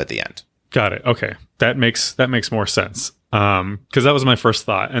myself at the end. Got it. Okay. That makes more sense. Because that was my first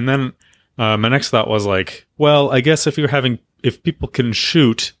thought. And then my next thought was like, well, I guess if people can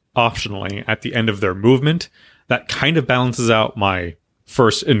shoot optionally at the end of their movement, that kind of balances out my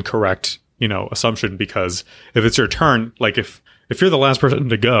first incorrect, assumption, because if it's your turn, like if you're the last person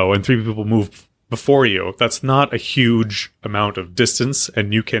to go and 3 people move before you, that's not a huge amount of distance,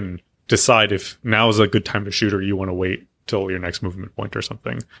 and you can decide if now is a good time to shoot or you want to wait till your next movement point or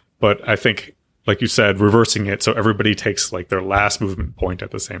something. But I think, like you said, reversing it so everybody takes like their last movement point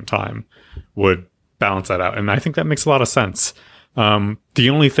at the same time would balance that out. And I think that makes a lot of sense. The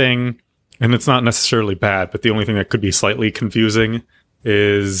only thing, and it's not necessarily bad, but the only thing that could be slightly confusing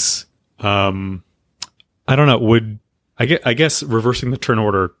is, I don't know, I guess reversing the turn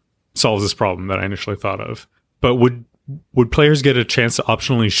order solves this problem that I initially thought of. But would players get a chance to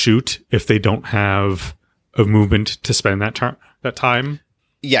optionally shoot if they don't have a movement to spend that time?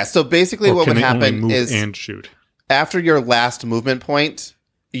 Yeah, so basically what would happen is and shoot. After your last movement point,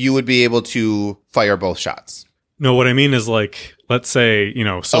 you would be able to fire both shots. No, what I mean is, like, let's say,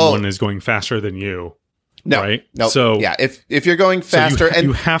 someone is going faster than you. No, right? No. So yeah, if you're going faster, so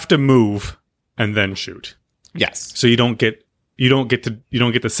you have to move and then shoot. Yes. So you don't get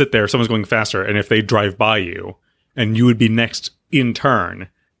to sit there if someone's going faster, and if they drive by you and you would be next in turn,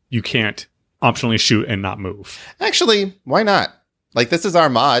 you can't optionally shoot and not move. Actually, why not? Like, this is our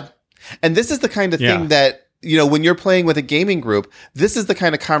mod. And this is the kind of thing that, when you're playing with a gaming group, this is the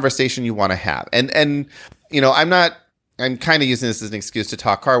kind of conversation you want to have. And I'm kind of using this as an excuse to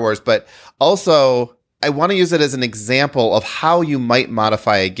talk Car Wars, but also I want to use it as an example of how you might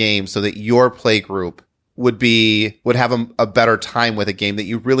modify a game so that your play group would have a better time with a game that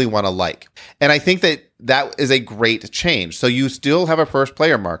you really want to like. And I think that is a great change. So you still have a first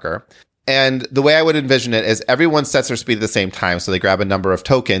player marker. And the way I would envision it is everyone sets their speed at the same time. So they grab a number of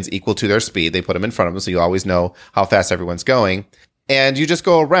tokens equal to their speed. They put them in front of them so you always know how fast everyone's going. And you just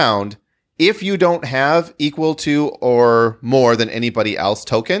go around. If you don't have equal to or more than anybody else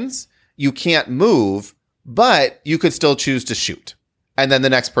tokens, you can't move, but you could still choose to shoot. And then the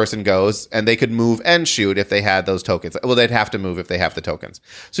next person goes and they could move and shoot if they had those tokens. Well, they'd have to move if they have the tokens.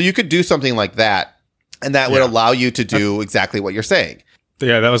 So you could do something like that. And that would allow you to do exactly what you're saying.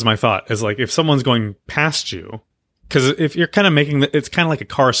 Yeah, that was my thought. Is like, if someone's going past you, because if you're kind of it's kind of like a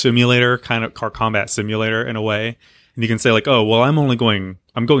car simulator, kind of car combat simulator in a way. And you can say like, oh, well,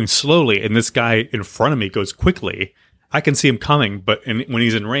 I'm going slowly, and this guy in front of me goes quickly. I can see him coming, but when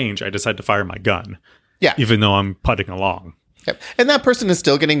he's in range, I decide to fire my gun. Yeah. Even though I'm putting along. Yep. And that person is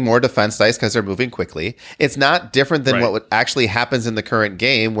still getting more defense dice because they're moving quickly. It's not different than what actually happens in the current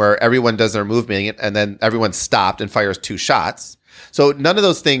game where everyone does their movement and then everyone stopped and fires 2 shots. So none of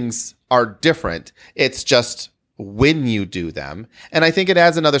those things are different. It's just when you do them. And I think it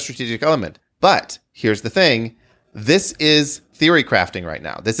adds another strategic element. But here's the thing. This is theory crafting right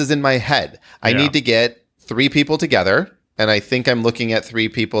now. This is in my head. I need to get 3 people together. And I think I'm looking at 3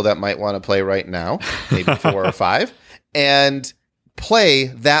 people that might want to play right now, maybe 4 or 5, and play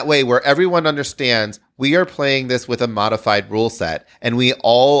that way where everyone understands we are playing this with a modified rule set and we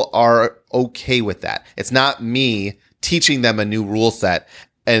all are okay with that. It's not me teaching them a new rule set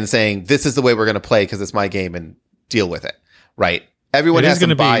and saying, this is the way we're going to play because it's my game and deal with it. Right. Everyone has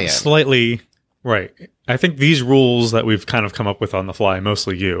to buy in. Slightly, right. I think these rules that we've kind of come up with on the fly,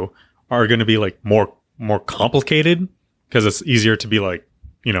 mostly you, are going to be like more complicated because it's easier to be like,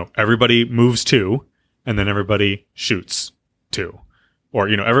 everybody moves 2 and then everybody shoots 2. Or,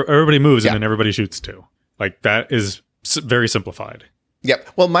 everybody moves and then everybody shoots 2. Like, that is very simplified. Yep.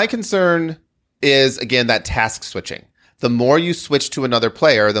 Well, my concern is, again, that task switching. The more you switch to another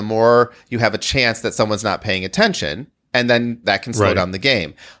player, the more you have a chance that someone's not paying attention, and then that can slow down the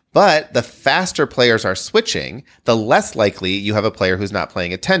game. But the faster players are switching, the less likely you have a player who's not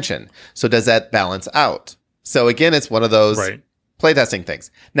paying attention. So does that balance out? So again, it's one of those playtesting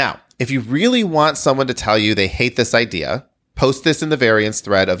things. Now, if you really want someone to tell you they hate this idea, post this in the variants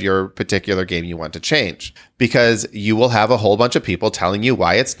thread of your particular game you want to change, because you will have a whole bunch of people telling you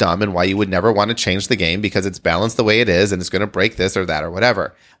why it's dumb and why you would never want to change the game because it's balanced the way it is and it's going to break this or that or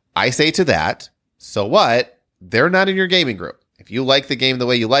whatever. I say to that, so what? They're not in your gaming group. If you like the game the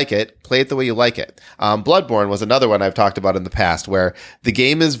way you like it, play it the way you like it. Bloodborne was another one I've talked about in the past where the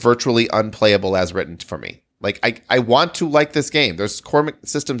game is virtually unplayable as written for me. Like, I want to like this game. There's core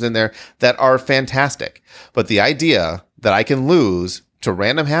systems in there that are fantastic. But the idea that I can lose to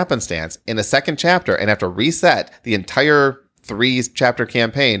random happenstance in a second chapter and have to reset the entire 3-chapter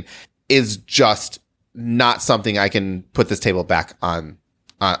campaign is just not something I can put this table back on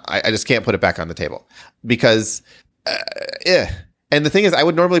I just can't put it back on the table because, And the thing is, I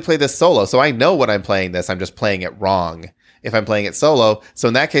would normally play this solo, so I know when I'm playing this, I'm just playing it wrong if I'm playing it solo. So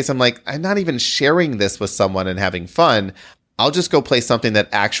in that case, I'm like, I'm not even sharing this with someone and having fun. I'll just go play something that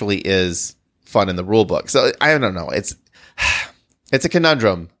actually is fun in the rule book. So I don't know. It's a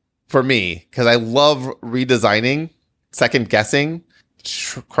conundrum for me because I love redesigning, second guessing,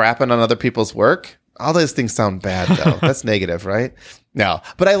 crapping on other people's work. All those things sound bad, though. That's negative, right? No,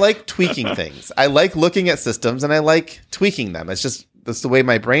 but I like tweaking things. I like looking at systems and I like tweaking them. That's the way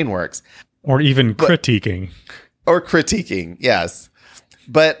my brain works. Or even critiquing. Or critiquing, yes.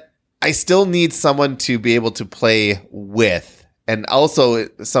 But I still need someone to be able to play with, and also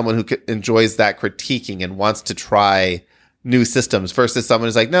someone who enjoys that critiquing and wants to try new systems versus someone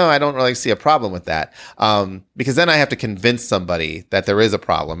who's like, no, I don't really see a problem with that. Because then I have to convince somebody that there is a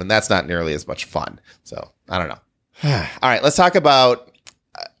problem, and that's not nearly as much fun. So I don't know. All right, let's talk about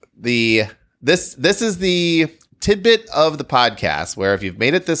this is the tidbit of the podcast where if you've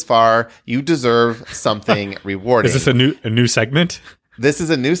made it this far, you deserve something rewarding. Is this a new segment? This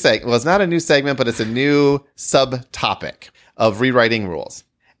is a new segment. Well, it's not a new segment, but it's a new subtopic of rewriting rules.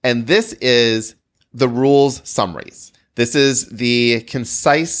 And this is the rules summaries. This is the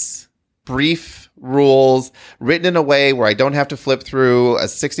concise, brief rules written in a way where I don't have to flip through a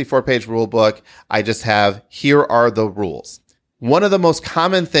 64-page rule book. I just have, here are the rules. One of the most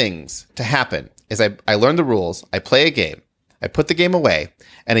common things to happen is I learn the rules, I play a game, I put the game away,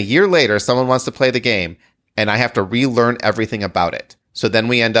 and a year later, someone wants to play the game, and I have to relearn everything about it. So then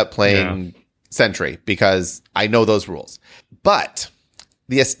we end up playing Sentry because I know those rules. But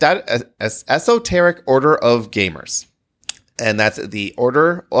the Esoteric Order of Gamers, and that's the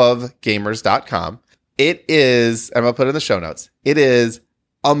orderofgamers.com. It is, I'm going to put it in the show notes. It is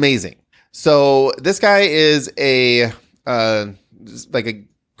amazing. So this guy is like a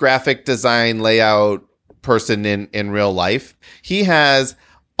graphic design layout person in real life. He has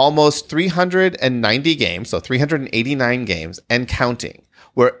almost 390 games, so 389 games and counting,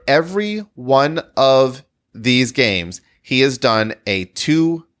 where every one of these games he has done a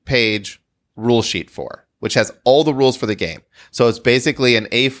 2-page rule sheet for, which has all the rules for the game. So it's basically an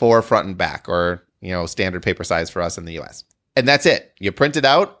A4 front and back, or, standard paper size for us in the US. And that's it. You print it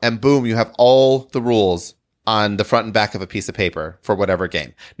out and boom, you have all the rules on the front and back of a piece of paper for whatever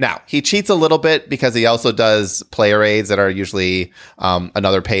game. Now, he cheats a little bit because he also does player aids that are usually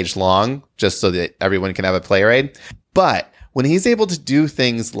another page long, just so that everyone can have a player aid. But when he's able to do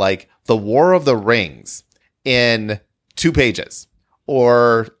things like the War of the Rings in 2 pages,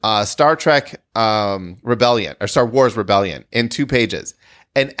 or Star Trek Rebellion, or Star Wars Rebellion in 2 pages,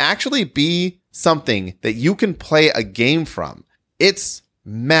 and actually be something that you can play a game from, it's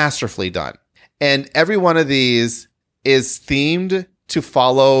masterfully done. And every one of these is themed to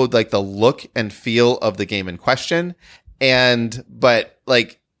follow like the look and feel of the game in question. But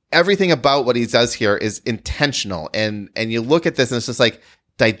like everything about what he does here is intentional. And you look at this and it's just like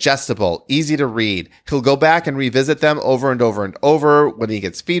digestible, easy to read. He'll go back and revisit them over and over and over when he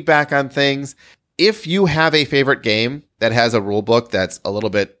gets feedback on things. If you have a favorite game that has a rule book that's a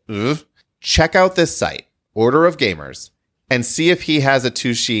little bit, check out this site, Order of Gamers, and see if he has a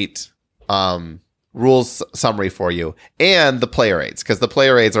 2-sheet rules summary for you, and the player aids, because the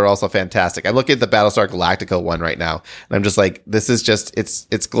player aids are also fantastic. I'm looking at the Battlestar Galactica one right now, and I'm just like, this is just,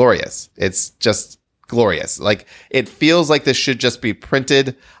 it's glorious. It's just glorious. Like, it feels like this should just be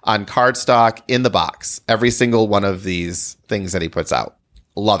printed on cardstock in the box. Every single one of these things that he puts out.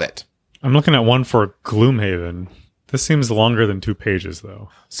 Love it. I'm looking at one for Gloomhaven. This seems longer than 2 pages, though.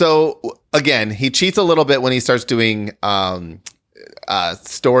 So, again, he cheats a little bit when he starts doing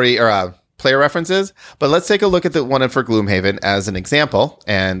story or player references, but let's take a look at the one for Gloomhaven as an example.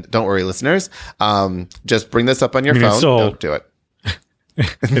 And don't worry, listeners, just bring this up on your phone. Don't do it.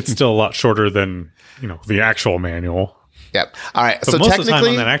 It's still a lot shorter than the actual manual. Yep. All right. But so most technically, of the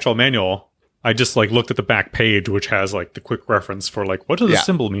time on that actual manual, I just looked at the back page, which has the quick reference for what does the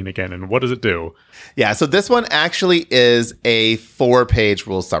symbol mean again, and what does it do? Yeah. So this one actually is a 4-page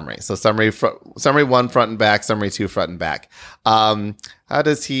rule summary. So summary 1 front and back, summary 2 front and back. How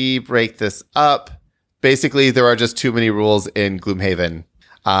does he break this up? Basically, there are just too many rules in Gloomhaven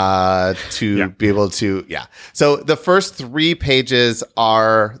to be able to. Yeah. So the first 3 pages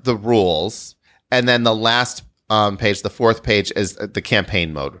are the rules, and then the last page, the 4th page, is the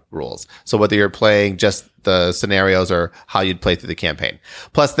campaign mode rules. So whether you're playing just the scenarios or how you'd play through the campaign.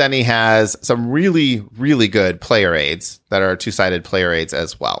 Plus, then he has some really, really good player aids that are 2-sided player aids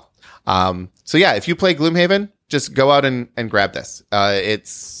as well. So yeah, if you play Gloomhaven, just go out and grab this.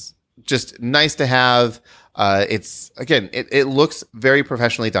 It's just nice to have It's again, it looks very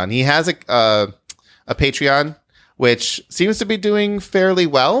professionally done. He has a Patreon, which seems to be doing fairly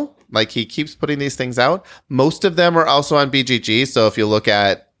well. Like, he keeps putting these things out. Most of them are also on BGG. So if you look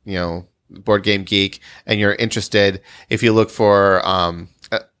at, Board Game Geek and you're interested, if you look for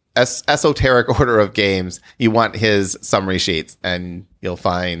esoteric order of games, you want his summary sheets and you'll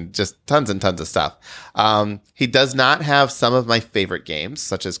find just tons and tons of stuff. He does not have some of my favorite games,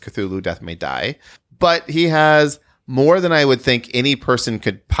 such as Cthulhu Death May Die, but he has more than I would think any person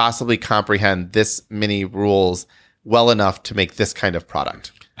could possibly comprehend this many rules well enough to make this kind of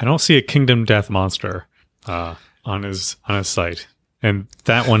product. I don't see a Kingdom Death Monster on his site, and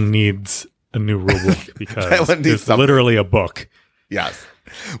that one needs a new rulebook because it's literally a book. Yes.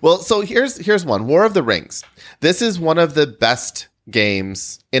 Well, so here's one. War of the Rings. This is one of the best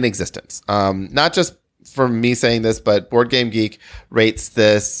games in existence. Not just from me saying this, but Board Game Geek rates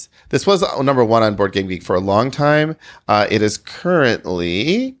this. This was number 1 on Board Game Geek for a long time. It is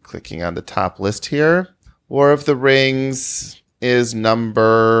currently, clicking on the top list here, War of the Rings is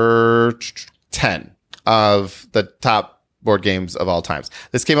number 10 of the top board games of all times.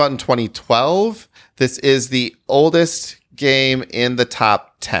 This came out in 2012. This is the oldest game in the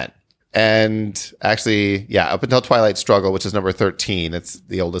top 10. And actually, up until Twilight Struggle, which is number 13, it's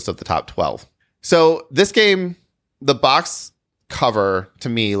the oldest of the top 12. So this game, the box cover to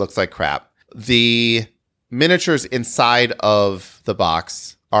me looks like crap. The miniatures inside of the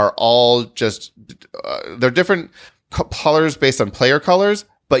box are all just, they're different colors based on player colors,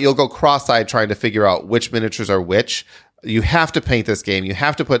 but you'll go cross-eyed trying to figure out which miniatures are which. You have to paint this game. You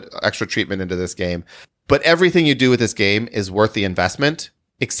have to put extra treatment into this game. But everything you do with this game is worth the investment,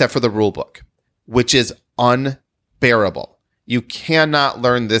 except for the rule book, which is unbearable. You cannot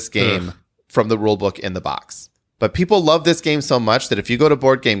learn this game from the rule book in the box. But people love this game so much that if you go to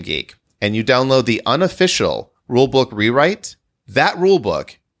Board Game Geek and you download the unofficial rule book rewrite, that rule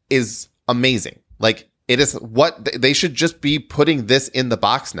book is amazing. Like, it is what they should just be putting this in the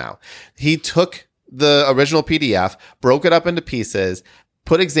box now. He took the original PDF, broke it up into pieces,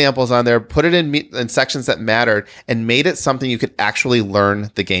 put examples on there, put it in sections that mattered, and made it something you could actually learn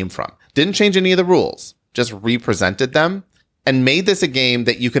the game from. Didn't change any of the rules, just represented them and made this a game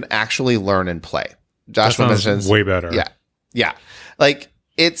that you could actually learn and play. Joshua mentions way better. Yeah. Like,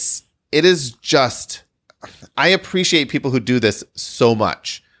 it is just, I appreciate people who do this so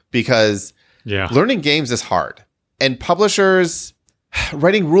much because learning games is hard, and publishers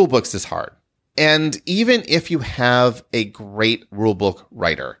writing rule books is hard. And even if you have a great rulebook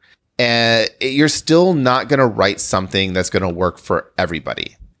writer, you're still not going to write something that's going to work for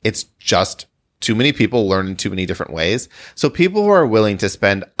everybody. It's just too many people learn in too many different ways. So people who are willing to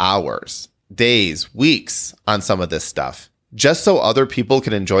spend hours, days, weeks on some of this stuff, just so other people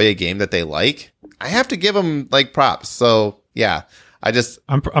can enjoy a game that they like, I have to give them like props. So yeah, I'm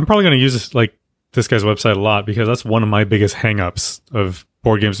probably going to use this guy's website a lot because that's one of my biggest hangups of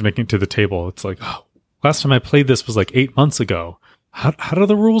board games making it to the table. It's like, last time I played this was like 8 months ago. How do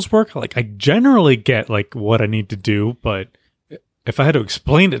the rules work? Like, I generally get like what I need to do, but if I had to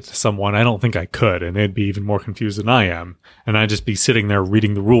explain it to someone, I don't think I could, and they'd be even more confused than I am, and I'd just be sitting there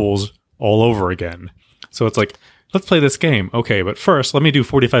reading the rules all over again. So it's like, let's play this game. Okay, but first, let me do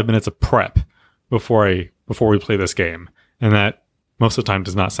 45 minutes of prep before we play this game, and that most of the time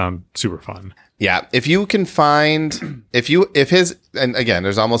does not sound super fun. Yeah, if you can find, and again,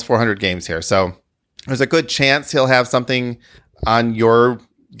 there's almost 400 games here, so there's a good chance he'll have something on your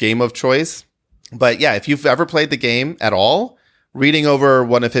game of choice. But yeah, if you've ever played the game at all, reading over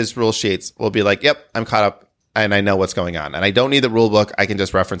one of his rule sheets will be like, yep, I'm caught up and I know what's going on. And I don't need the rule book. I can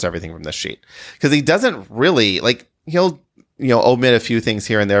just reference everything from this sheet. Because he doesn't really, he'll omit a few things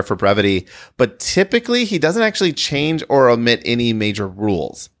here and there for brevity, but typically he doesn't actually change or omit any major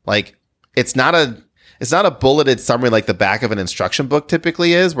rules. Like, it's not a bulleted summary like the back of an instruction book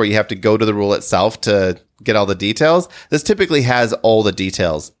typically is, where you have to go to the rule itself to get all the details. This typically has all the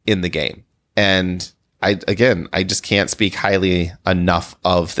details in the game. And I just can't speak highly enough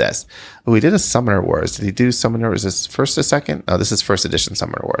of this. Oh, we did a Summoner Wars. Did he do Summoner Wars? Is this first or second? Oh, this is first edition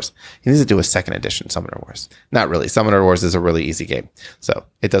Summoner Wars. He needs to do a second edition Summoner Wars. Not really. Summoner Wars is a really easy game, so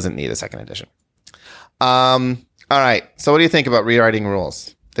it doesn't need a second edition. All right. So what do you think about rewriting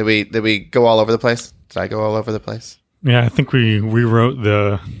rules? Did we go all over the place? Did I go all over the place? Yeah, I think we rewrote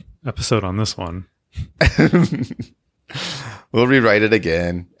the episode on this one. We'll rewrite it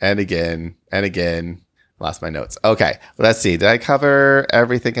again and again and again. Lost my notes. Okay, let's see. Did I cover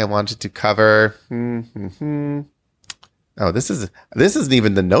everything I wanted to cover? Oh, this isn't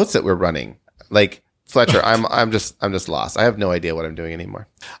even the notes that we're running. Like, Fletcher, I'm just lost. I have no idea what I'm doing anymore.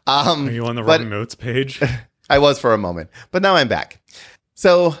 Are you on the wrong notes page? I was for a moment, but now I'm back.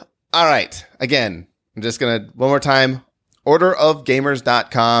 So, all right. Again, I'm just going to, one more time,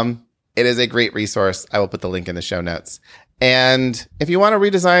 orderofgamers.com. It is a great resource. I will put the link in the show notes. And if you want to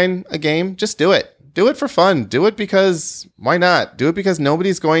redesign a game, just do it. Do it for fun. Do it because why not? Do it because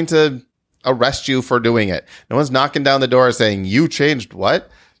nobody's going to arrest you for doing it. No one's knocking down the door saying, you changed what?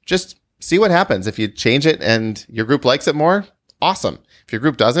 Just see what happens. If you change it and your group likes it more, awesome. If your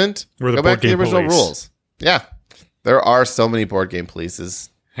group doesn't, go back to the original rules. Yeah. There are so many board game polices.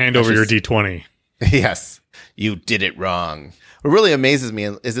 Hand over your D20. Yes. You did it wrong. What really amazes me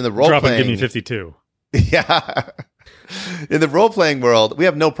is in the role Drop playing. and give me 52. Yeah. In the role-playing world, we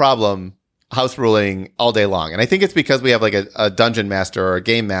have no problem house ruling all day long. And I think it's because we have like a dungeon master or a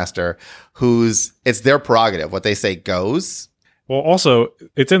game master it's their prerogative. What they say goes. Well, also,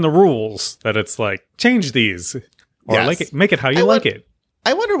 it's in the rules that it's like, change these. Or Yes. make it how you like it.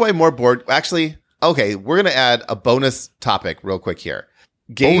 I wonder why more actually, okay, we're going to add a bonus topic real quick here.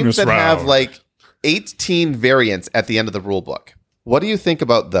 Games Bonus that have round. like 18 variants at the end of the rule book. What do you think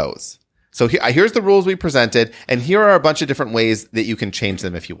about those? So here's the rules we presented, and here are a bunch of different ways that you can change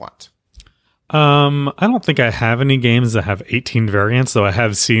them if you want. I don't think I have any games that have 18 variants, though I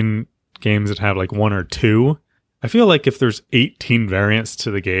have seen games that have like 1 or 2. I feel like if there's 18 variants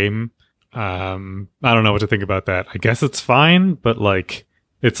to the game, I don't know what to think about that. I guess it's fine, but like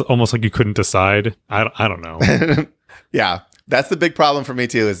it's almost like you couldn't decide. I don't know. Yeah, that's the big problem for me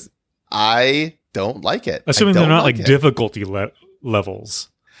too. Is I don't like it. Assuming I they're don't not like it. difficulty levels.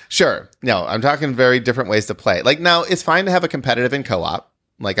 Sure. No, I'm talking very different ways to play. Like now, it's fine to have a competitive and co-op.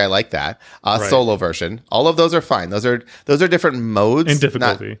 Like I like that. Right. Solo version. All of those are fine. Those are different modes In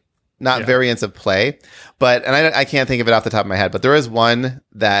difficulty. not Yeah. variants of play. But and I can't think of it off the top of my head. But there is one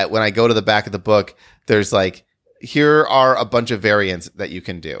that when I go to the back of the book, there's like here are a bunch of variants that you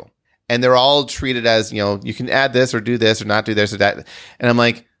can do, and they're all treated as you can add this or do this or not do this or that. And I'm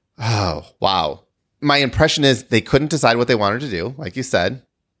like, oh wow. My impression is they couldn't decide what they wanted to do, like you said.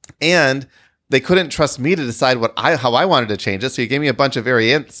 And they couldn't trust me to decide how I wanted to change it. So you gave me a bunch of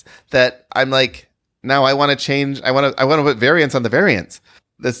variants that I'm like, now I want to change. I want to put variants on the variants.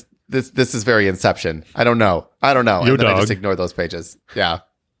 This is very Inception. I don't know. Yo, And then I dog. just ignore those pages. Yeah.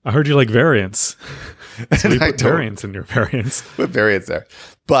 I heard you like variants. So we I put don't. variants in your variants. Put variants there.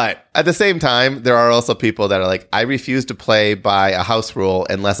 But at the same time, there are also people that are like, I refuse to play by a house rule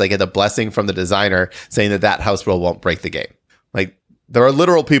unless I get a blessing from the designer saying that house rule won't break the game. Like there are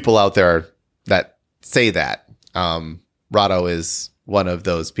literal people out there that say that. Rahdo is one of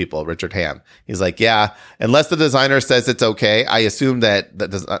those people, Richard Ham. He's like, yeah, unless the designer says it's okay, I assume that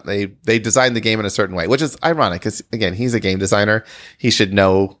they designed the game in a certain way, which is ironic because, again, he's a game designer. He should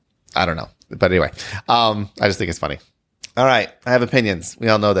know. I don't know. But anyway, I just think it's funny. All right. I have opinions. We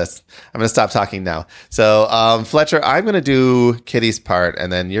all know this. I'm going to stop talking now. So, Fletcher, I'm going to do Kitty's part,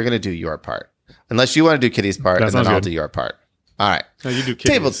 and then you're going to do your part. Unless you want to do Kitty's part, That and then sounds I'll good. do your part. All right. No, you do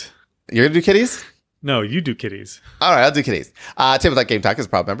kitties. Tables. You're going to do Kitty's? No, you do kitties. All right, I'll do Kitties. Tabletop Game Talk is a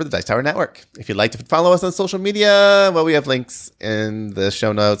proud member of the Dice Tower Network. If you'd like to follow us on social media, well, we have links in the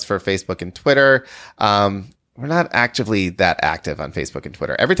show notes for Facebook and Twitter. We're not actively that active on Facebook and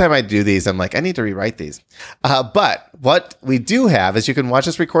Twitter. Every time I do these, I'm like, I need to rewrite these. But what we do have is you can watch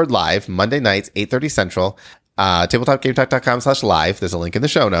us record live Monday nights, 8:30 Central. tabletopgametalk.com/live. There's a link in the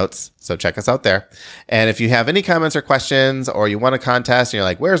show notes, so check us out there. And if you have any comments or questions, or you want a contest and you're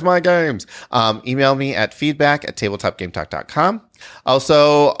like, where's my games? Email me at feedback@tabletopgametalk.com.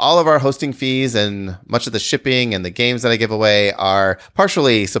 Also, all of our hosting fees and much of the shipping and the games that I give away are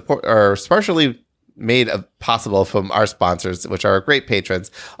partially made possible from our sponsors, which are great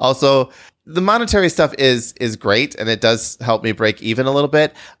patrons. Also, the monetary stuff is great, and it does help me break even a little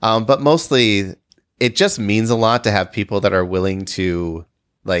bit. But mostly, it just means a lot to have people that are willing to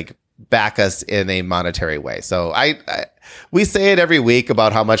like back us in a monetary way. So we say it every week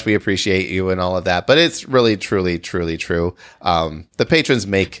about how much we appreciate you and all of that, but it's really, truly, truly true. The patrons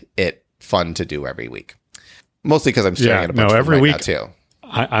make it fun to do every week, mostly because I'm sharing it a bunch every right week now too.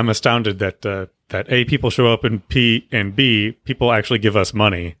 I'm astounded that A, people show up, and B, people actually give us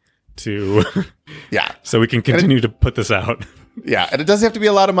money to Yeah. so we can continue to put this out. Yeah, and it doesn't have to be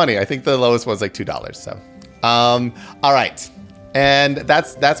a lot of money. I think the lowest one's like $2. So, all right, and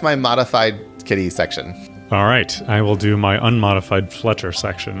that's my modified kitty section. All right, I will do my unmodified Fletcher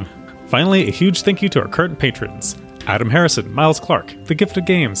section. Finally, a huge thank you to our current patrons: Adam Harrison, Miles Clark, The Gifted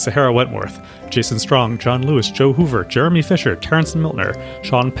Games, Sahara Wentworth, Jason Strong, John Lewis, Joe Hoover, Jeremy Fisher, Terrence Miltner,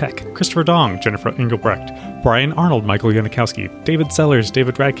 Sean Peck, Christopher Dong, Jennifer Engelbrecht, Brian Arnold, Michael Yanikowski, David Sellers,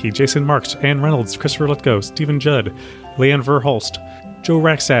 David Radke, Jason Marks, Ann Reynolds, Christopher Letko, Stephen Judd, Leanne Verholst, Joe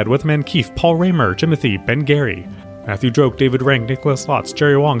Rackstad, Weatherman Keefe, Paul Raymer, Timothy, Ben Gary, Matthew Droke, David Rank, Nicholas Lotz,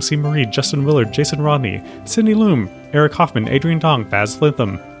 Jerry Wong, C. Marie, Justin Willard, Jason Rodney, Cindy Loom, Eric Hoffman, Adrian Dong, Baz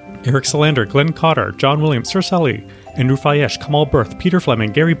Lintham, Eric Salander, Glenn Cotter, John Williams, Sir Sully, Andrew Fayesh, Kamal Berth, Peter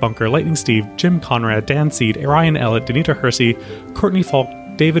Fleming, Gary Bunker, Lightning Steve, Jim Conrad, Dan Seed, Ryan Ellett, Danita Hersey, Courtney Falk,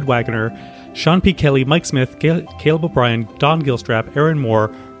 David Wagner, Sean P. Kelly, Mike Smith, Caleb O'Brien, Don Gilstrap, Aaron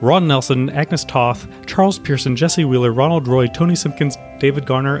Moore, Ron Nelson, Agnes Toth, Charles Pearson, Jesse Wheeler, Ronald Roy, Tony Simpkins, David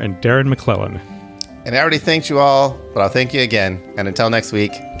Garner, and Darren McClellan. And I already thanked you all, but I'll thank you again. And until next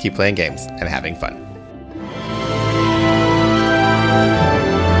week, keep playing games and having fun.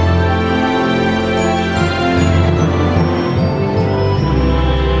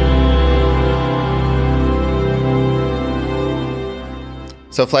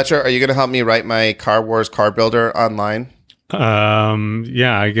 So, Fletcher, are you going to help me write my Car Wars car builder online?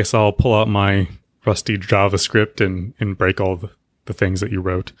 Yeah, I guess I'll pull out my rusty JavaScript and break all the things that you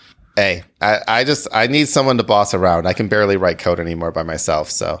wrote. Hey, I need someone to boss around. I can barely write code anymore by myself,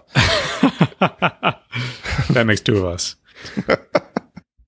 so. That makes two of us.